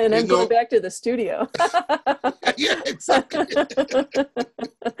 And I'm going back to the studio. Yeah, exactly.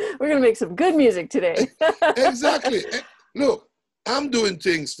 We're going to make some good music today. Exactly. Look, I'm doing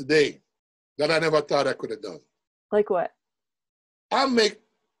things today that I never thought I could have done. Like what? I make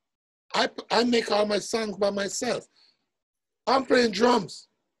all my songs by myself. I'm playing drums.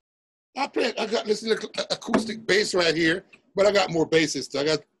 I got this little acoustic bass right here, but I got more basses. I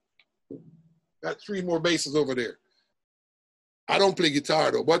got 3 more basses over there. I don't play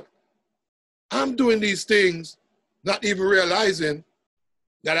guitar though, but I'm doing these things, not even realizing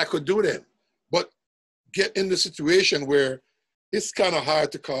that I could do them. But get in the situation where it's kind of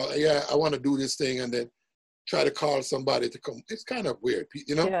hard to call, yeah, I want to do this thing, and then try to call somebody to come. It's kind of weird,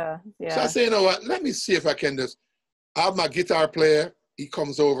 you know? Yeah. So I say, you know what, let me see if I can just, I have my guitar player, he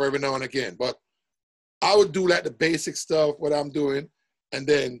comes over every now and again, but I would do like the basic stuff, what I'm doing, and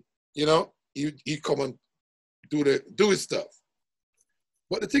then, you know, he come and do his stuff.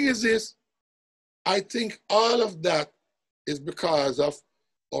 But the thing is this, I think all of that is because of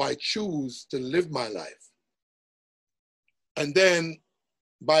how I choose to live my life. And then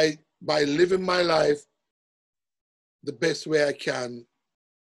by living my life the best way I can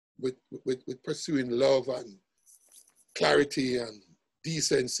with pursuing love and clarity and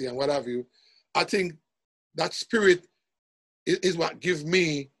decency and what have you, I think that spirit is what gives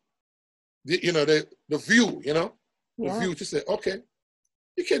me the view, you know, the view to say, okay,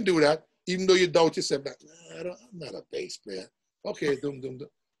 you can do that, even though you doubt yourself. That I'm not a bass player. Okay, dum.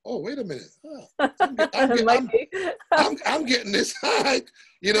 Oh, wait a minute. I'm getting this.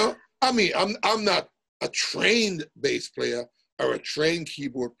 You know, I mean, I'm not a trained bass player or a trained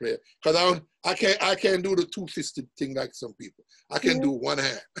keyboard player. Because I can't do the two-fisted thing like some people. I can do one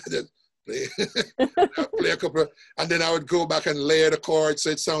hand. Just play, play a couple of, and then I would go back and layer the chords so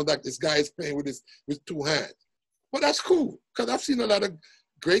it sounds like this guy is playing with two hands. But that's cool, because I've seen a lot of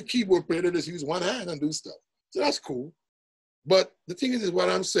great keyboard players that just use one hand and do stuff. So that's cool. But the thing is what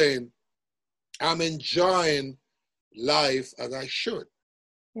I'm saying, I'm enjoying life as I should.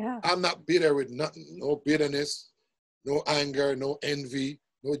 Yeah. I'm not bitter with nothing, no bitterness, no anger, no envy,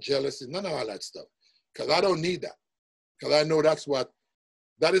 no jealousy, none of all that stuff. Because I don't need that. Because I know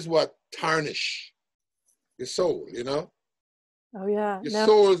that is what tarnish your soul, you know? Oh yeah.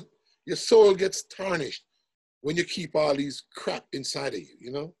 Your soul gets tarnished when you keep all these crap inside of you,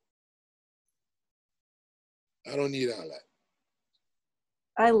 you know? I don't need all that.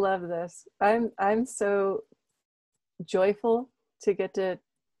 I love this. I'm so joyful to get to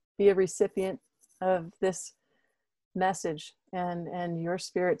be a recipient of this message and your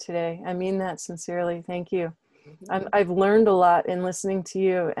spirit today. I mean that sincerely. Thank you. I've learned a lot in listening to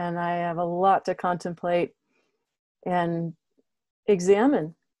you, and I have a lot to contemplate and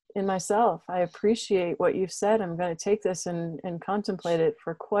examine in myself. I appreciate what you've said. I'm going to take this and contemplate it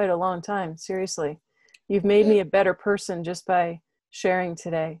for quite a long time. Seriously. You've made me a better person just by sharing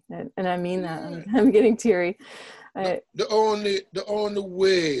today. And I mean that. I'm getting teary. The only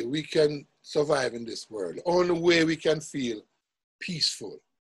way we can survive in this world, the only way we can feel peaceful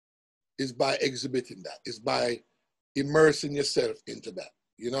is by exhibiting that, is by immersing yourself into that.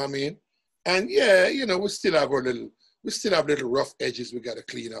 You know what I mean? And yeah, you know, we still have little rough edges we got to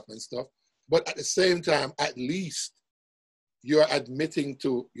clean up and stuff. But at the same time, at least you're admitting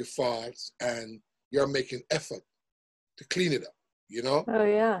to your faults and you're making effort to clean it up, you know? Oh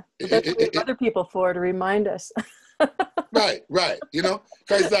yeah. But that's what we have other people for, to remind us. Right. You know,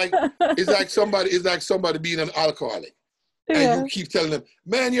 because it's like somebody being an alcoholic, and you keep telling them,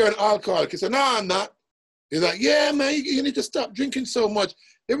 "Man, you're an alcoholic." He said, "No, I'm not." He's like, "Yeah, man, you need to stop drinking so much.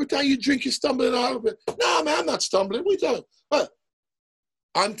 Every time you drink, you're stumbling all over." "No, man, I'm not stumbling." What are you talking about? But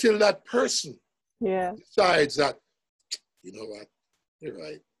until that person decides that, you know what, you're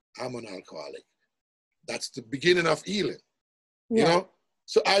right, I'm an alcoholic. That's the beginning of healing. You know.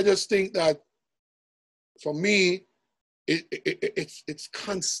 So I just think that for me, it's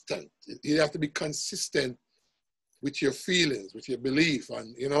constant. You have to be consistent with your feelings, with your belief,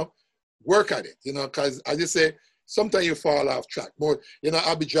 and, you know, work at it, you know, because I just say, sometimes you fall off track. More, you know,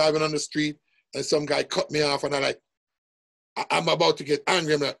 I'll be driving on the street and some guy cut me off and I'm about to get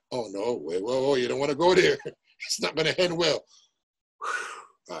angry. I'm like, oh no, whoa, you don't want to go there. It's not going to end well.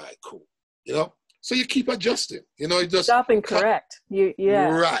 All right, cool. You know, so you keep adjusting, you know, you just stop and correct.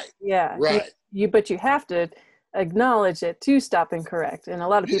 Right. But you have to acknowledge it to stop and correct. And a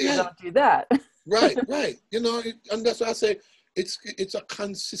lot of people don't do that. Right. You know, and that's why I say it's a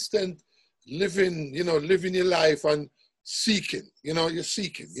consistent living, you know, living your life and seeking, you know, you're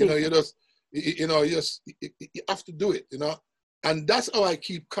seeking. You know, you have to do it, you know, and that's how I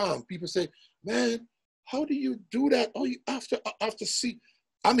keep calm. People say, man, how do you do that? Oh, you have to see.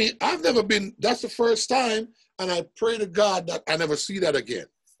 I mean, that's the first time, and I pray to God that I never see that again.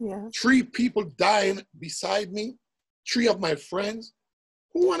 Yeah. 3 people dying beside me, 3 of my friends.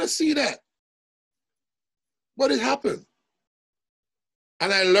 Who want to see that? But it happened.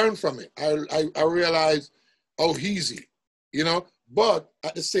 And I learned from it. I realized how easy, you know, but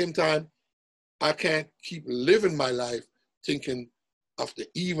at the same time, I can't keep living my life thinking of the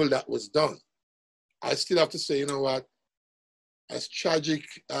evil that was done. I still have to say, you know what, as tragic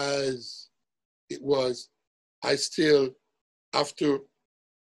as it was, I still have to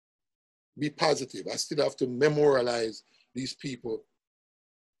be positive. I still have to memorialize these people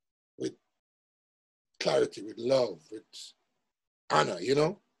with clarity, with love, with honor, you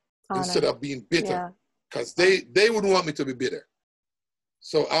know, instead of being bitter, because they wouldn't want me to be bitter.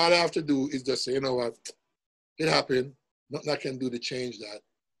 So all I have to do is just say, you know what, it happened. Nothing I can do to change that.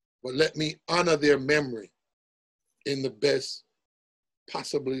 But let me honor their memory in the best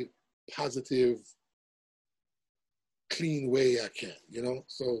possibly positive, clean way I can, you know?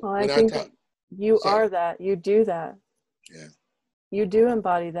 So well, I think you are that. You do that. Yeah. You do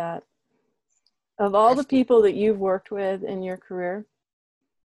embody that. Of all the people that you've worked with in your career,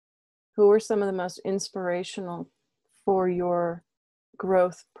 who are some of the most inspirational for your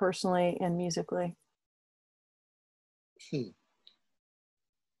growth personally and musically? I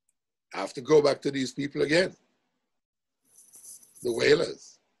have to go back to these people again. The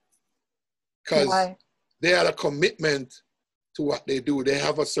Wailers. Because they had a commitment to what they do. They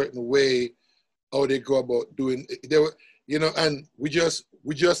have a certain way how they go about doing. They were, you know, and we just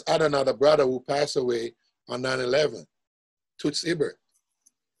we just had another brother who passed away on 9/11, Toots Hibbert.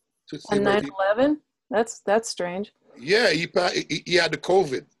 On 9/11? That's strange. Yeah, he had the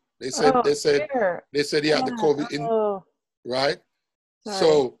COVID. They said Oh, they said dear. they said he had the Yeah. COVID Oh, right. sorry.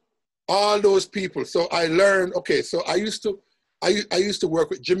 So all those people. So I learned. Okay, so I used to work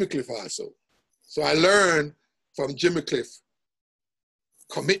with Jimmy Cliff also. So I learned from Jimmy Cliff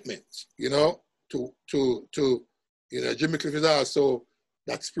commitment. To Jimmy Cliff is also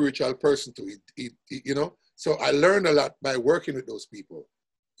that spiritual person too. So I learned a lot by working with those people.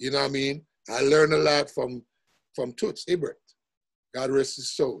 You know what I mean? I learned a lot from Toots Hibbert, God rest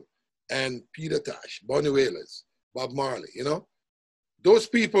his soul, and Peter Tosh, Bonnie Wailers, Bob Marley, Those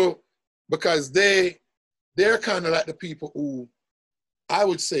people, because they're kind of like the people who, I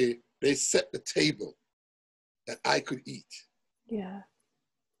would say, they set the table that I could eat. Yeah.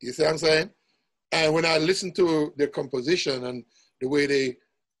 You see what I'm saying? And when I listen to their composition and the way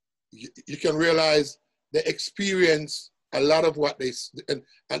you can realize they experience a lot of what they, and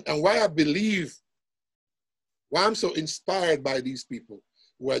why I believe, why I'm so inspired by these people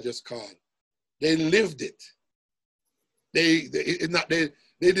who I just called. They lived it. They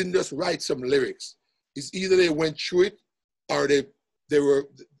didn't just write some lyrics. It's either they went through it or they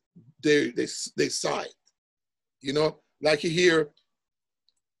saw it. Like you hear,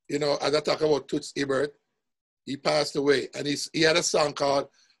 as I talk about Toots Hibbert, he passed away, and he had a song called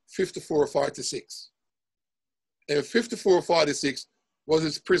 5446. And 5446 was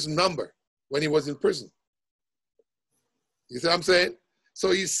his prison number when he was in prison. You see what I'm saying?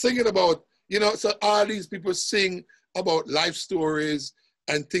 So he's singing about, so all these people sing about life stories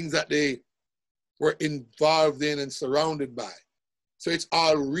and things that they were involved in and surrounded by. So it's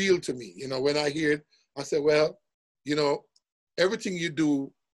all real to me. When I hear it, I say, well, everything you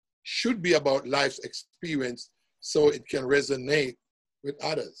do should be about life's experience so it can resonate with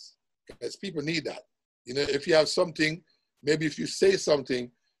others. Because people need that. If you have something, maybe if you say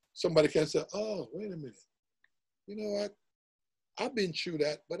something, somebody can say, oh, wait a minute. You know what? I've been through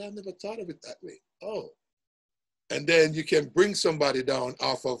that, but I never thought of it that way. Oh. And then you can bring somebody down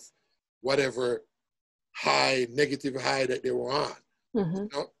off of whatever negative high that they were on,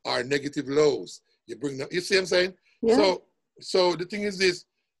 or negative lows. You bring them, you see what I'm saying? Yeah. So the thing is this,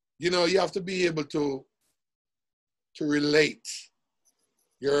 you have to be able to relate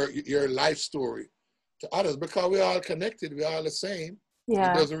your life story to others, because we're all connected, we're all the same.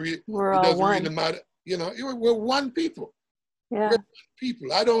 Yeah. It doesn't really matter. We're one people. Yeah. We're one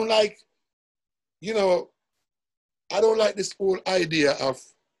people. I don't like this whole idea of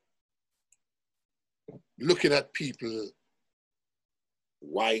looking at people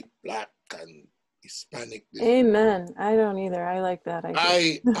white, black, and Hispanic. Amen. I don't either. I like that.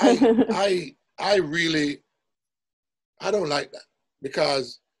 I don't like that,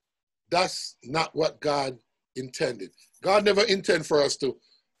 because that's not what God intended. God never intended for us to,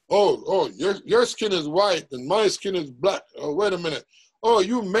 your skin is white and my skin is black. Oh, wait a minute. Oh,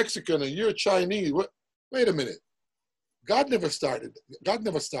 you Mexican and you're Chinese. Wait a minute. God never started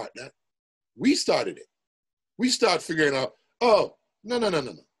that. We started it. We start figuring out, oh, no.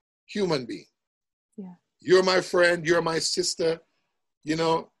 Human being. Yeah. You're my friend, you're my sister,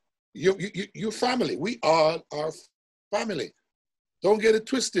 you're family. We all are family. Don't get it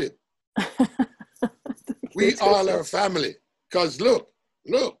twisted. We all are family. Because look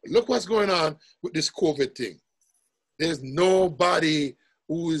what's going on with this COVID thing. There's nobody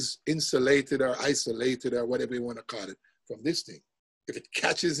who is insulated or isolated or whatever you want to call it from this thing. If it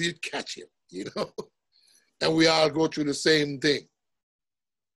catches you, catch him, And we all go through the same thing.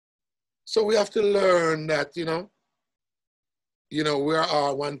 So we have to learn that, we are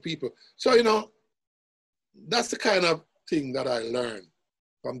all one people. So, that's the kind of thing that I learned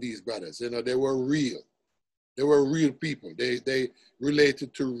from these brothers. They were real. They were real people. They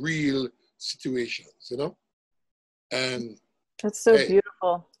related to real situations, And that's so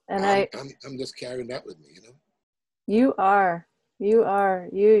beautiful. And I'm just carrying that with me, You are.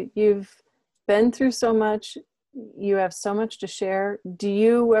 You've been through so much. You have so much to share. Do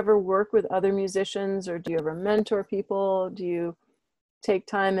you ever work with other musicians, or do you ever mentor people? Do you take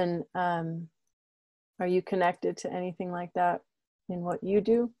time and are you connected to anything like that in what you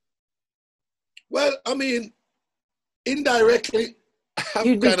do? Well, I mean, indirectly,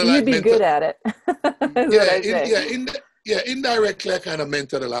 You'd be good at it. Indirectly, I kind of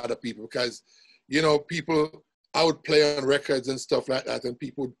mentored a lot of people, because, people, I would play on records and stuff like that, and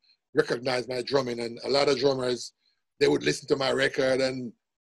people would recognize my drumming, and a lot of drummers, they would listen to my record, and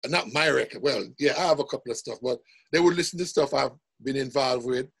not my record. Well, yeah, I have a couple of stuff, but they would listen to stuff I've been involved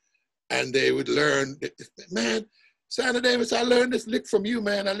with, and they would learn, man, Santa Davis, I learned this lick from you,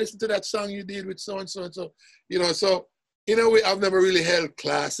 man. I listened to that song you did with so and so and so. You know, so in a way, I've never really held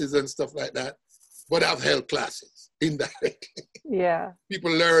classes and stuff like that, but I've held classes indirectly. Yeah.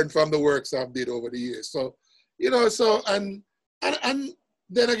 People learn from the works I've did over the years. So, you know, so and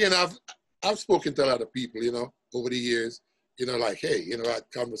then again, I've spoken to a lot of people, you know, over the years, you know, like, hey, you know, I had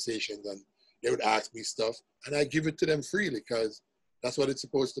conversations and they would ask me stuff and I give it to them freely because that's what it's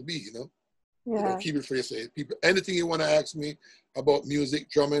supposed to be, you know. Yeah. You know, keep it for yourself. People, anything you want to ask me about music,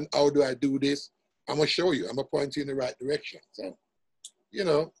 drumming, how do I do this? I'm gonna show you. I'm gonna point you in the right direction. So, you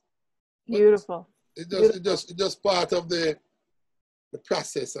know, beautiful. It's just part of the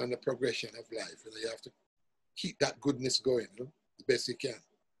process and the progression of life. You know, you have to keep that goodness going, you know, the best you can.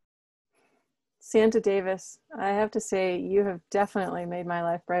 Santa Davis, I have to say you have definitely made my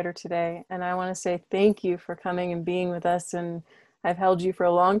life brighter today, and I want to say thank you for coming and being with us. And I've held you for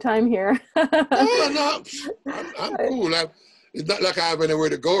a long time here. No, I'm cool. It's not like I have anywhere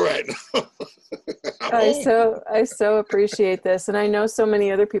to go right now. I so appreciate this, and I know so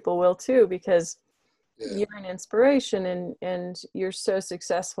many other people will too, because you're an inspiration and you're so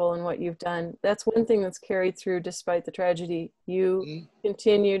successful in what you've done. That's one thing that's carried through despite the tragedy. You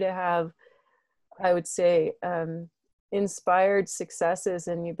continue to have, I would say, inspired successes,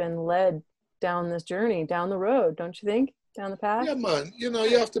 and you've been led down this journey, down the road, don't you think? Down the path? Yeah, man. You know,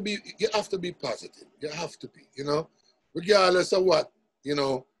 you have to be positive. You have to be, you know, regardless of what, you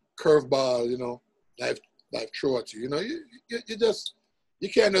know, curveball, you know, life throw at you. You know, you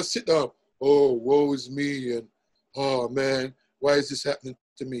can't just sit down, oh, woe is me, and oh man, why is this happening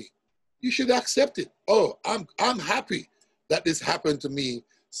to me? You should accept it. Oh, I'm happy that this happened to me.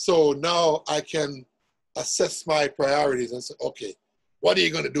 So now I can assess my priorities and say, okay, what are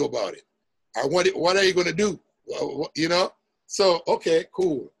you going to do about it? Or what are you going to do? You know? So, okay,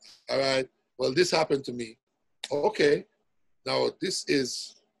 cool. All right. Well, this happened to me. Okay. Now this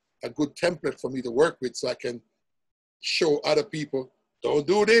is a good template for me to work with so I can show other people, don't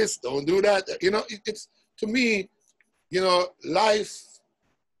do this, don't do that. You know, it's to me, you know, life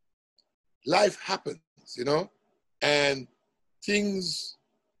happens, you know, and things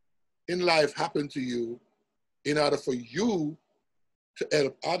in life happen to you in order for you to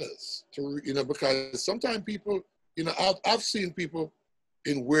help others, to, you know, because sometimes people, you know, I've seen people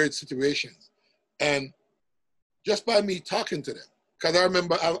in weird situations, and just by me talking to them, because I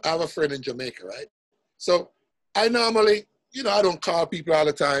remember I have a friend in Jamaica, right? So I normally, you know, I don't call people all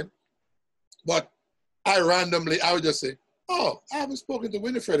the time, but I would just say, oh, I haven't spoken to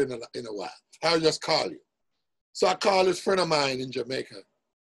Winifred in a while. I would just call you. So I called this friend of mine in Jamaica,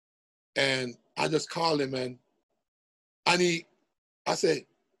 and I just called him, and I said,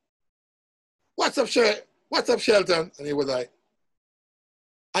 what's up, Shelton? And he was like,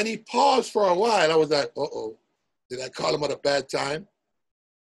 and he paused for a while. I was like, uh-oh, did I call him at a bad time?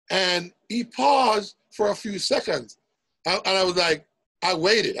 And he paused for a few seconds. And I was like, I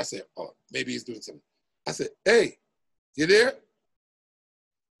waited. I said, oh, maybe he's doing something. I said, hey, you there?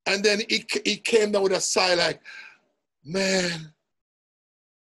 And then he came down with a sigh like, man,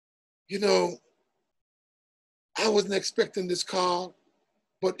 you know, I wasn't expecting this call,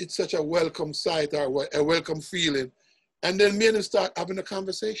 but it's such a welcome sight or a welcome feeling. And then me and him start having a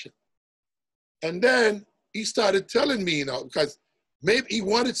conversation. And then he started telling me, you know, because maybe he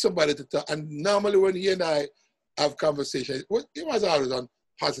wanted somebody to talk. And normally when he and I have conversations, it was always on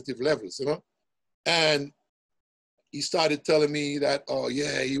positive levels, you know. And he started telling me that, oh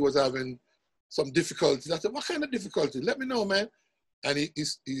yeah, he was having some difficulties. I said, what kind of difficulties? Let me know, man. And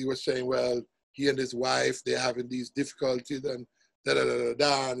he was saying, well, he and his wife, they're having these difficulties and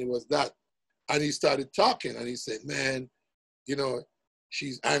da-da-da-da-da, and it was that. And he started talking, and he said, man, you know,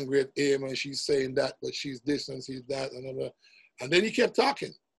 she's angry at him, and she's saying that, but she's this and she's that, and then he kept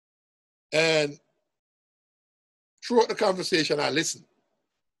talking. And throughout the conversation, I listened.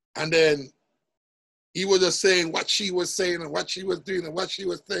 And then he was just saying what she was saying and what she was doing and what she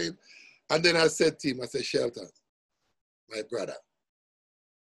was saying. And then I said to him, I said, Shelton, my brother,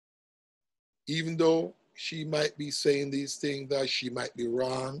 even though she might be saying these things that she might be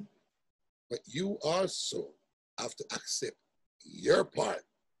wrong, but you also have to accept your part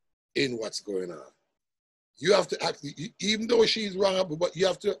in what's going on. You have to act, even though she's wrong, but you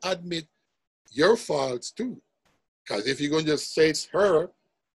have to admit your faults too. Because if you're going to just say it's her,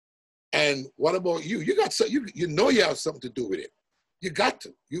 and what about you? You got you know you have something to do with it. You got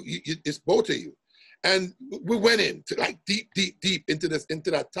to. It's both of you. And we went into like deep into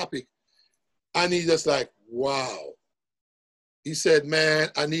that topic. And he just like, wow. He said, man,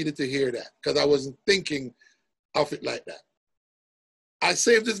 I needed to hear that because I wasn't thinking of it like that. I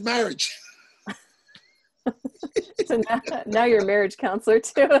saved his marriage. So now you're a marriage counselor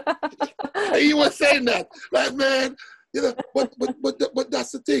too. He was saying that, like, man, you know, but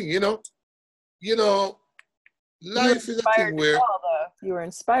that's the thing, you know, life is a thing where, you were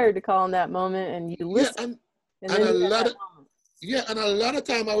inspired to call in that moment, and you yeah, listened. and a lot of, yeah, and a lot of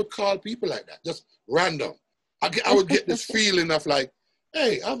time I would call people like that, just random. I would get this feeling of like,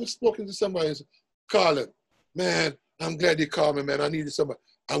 hey, I was spoken to somebody and said, Carlton, man, I'm glad you called me, man. I needed somebody.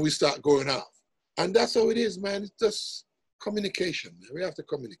 And we start going off. And that's how it is, man. It's just communication. Man. We have to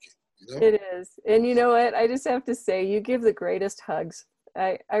communicate, you know? It is. And you know what? I just have to say, you give the greatest hugs.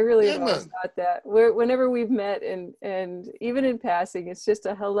 I really have always thought that. Whenever we've met and even in passing, it's just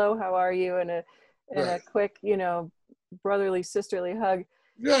a hello, how are you? And a quick, you know, brotherly, sisterly hug.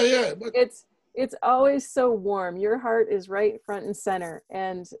 Yeah, yeah. But it's always so warm. Your heart is right front and center.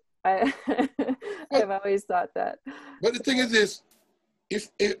 And I've always thought that. But the thing is this,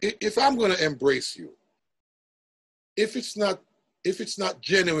 if I'm going to embrace you, if it's not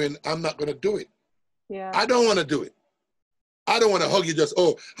genuine, I'm not going to do it. Yeah. I don't want to do it. I don't want to hug you just,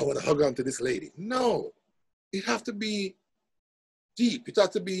 oh, I want to hug onto this lady. No, it have to be deep. It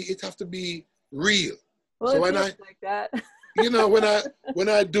have to be real. Well, so when like that. You know, when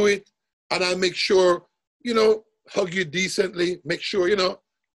I do it and I make sure, you know, hug you decently, make sure, you know,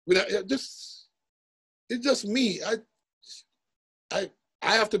 it's just me. I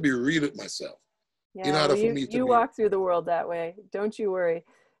have to be real with myself. Yeah, in order for me to walk through the world that way. Don't you worry.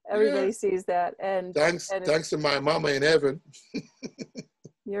 Everybody sees that. And thanks to my mama in heaven.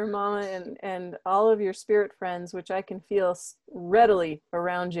 Your mama and all of your spirit friends, which I can feel readily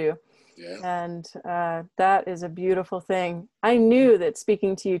around you. Yeah. And that is a beautiful thing. I knew that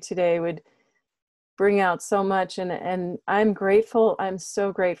speaking to you today would bring out so much, and I'm grateful. I'm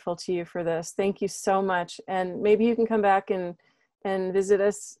so grateful to you for this. Thank you so much. And maybe you can come back and visit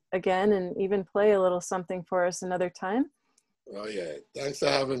us again and even play a little something for us another time. Oh yeah, thanks for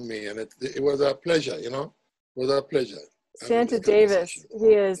having me, and it was a pleasure, you know. It was a pleasure. Santa Davis,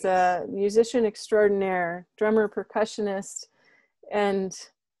 he is a musician extraordinaire, drummer, percussionist, and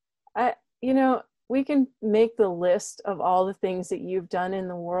you know, we can make the list of all the things that you've done in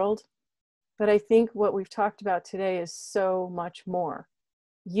the world, but I think what we've talked about today is so much more.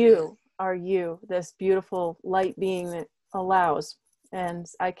 You are you, this beautiful light being that allows, and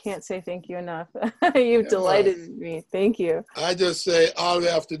I can't say thank you enough. You've delighted me. Thank you. I just say all we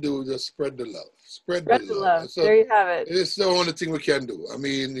have to do is just spread the love. Spread the love. So there you have it. It's the only thing we can do. I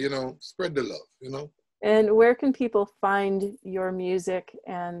mean, you know, spread the love, you know. And where can people find your music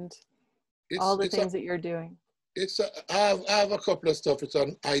and all the things that you're doing? I have a couple of stuff. It's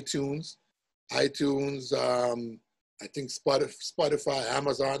on iTunes, I think Spotify,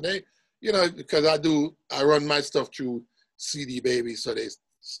 Amazon. They, you know, because I run my stuff through CD Baby, so they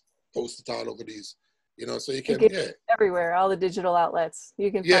post it all over these, you know, so you can everywhere, all the digital outlets.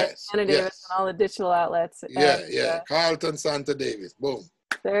 You can find Santa Davis on all the digital outlets. Carlton, Santa Davis, boom.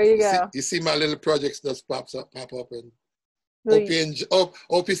 There you go. You see my little projects just pop up, and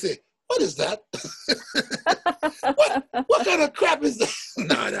hope you say, what is that? what kind of crap is that?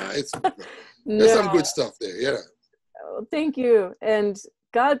 No, there's some good stuff there, yeah. Oh, thank you, and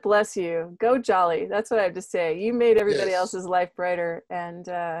God bless you. Go jolly. That's what I have to say. You made everybody else's life brighter, and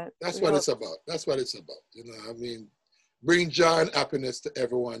that's what it's about. That's what it's about. You know, I mean, bring joy and happiness to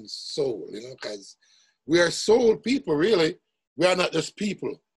everyone's soul. You know, because we are soul people. Really, we are not just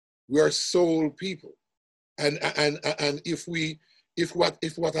people. We are soul people, and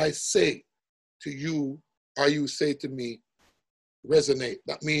if what I say to you or you say to me resonate,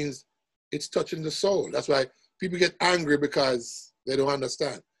 that means it's touching the soul. That's why people get angry because they don't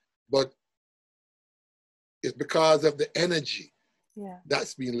understand. But it's because of the energy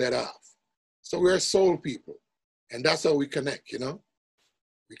that's being let off. So we're soul people. And that's how we connect, you know?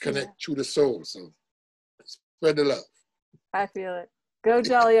 We connect through the soul. So spread the love. I feel it. Go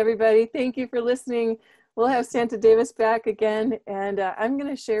jolly, everybody. Thank you for listening. We'll have Santa Davis back again. And I'm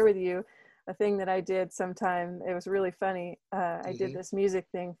going to share with you a thing that I did sometime. It was really funny. I did this music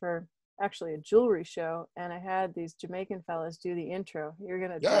thing for actually a jewelry show, and I had these Jamaican fellas do the intro. You're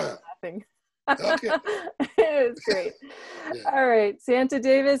gonna die laughing. Okay. It was great. All right, Santa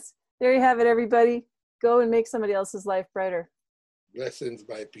Davis, there you have it, everybody. Go and make somebody else's life brighter. Blessings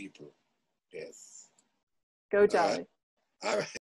by people. Yes. Go jolly. All right.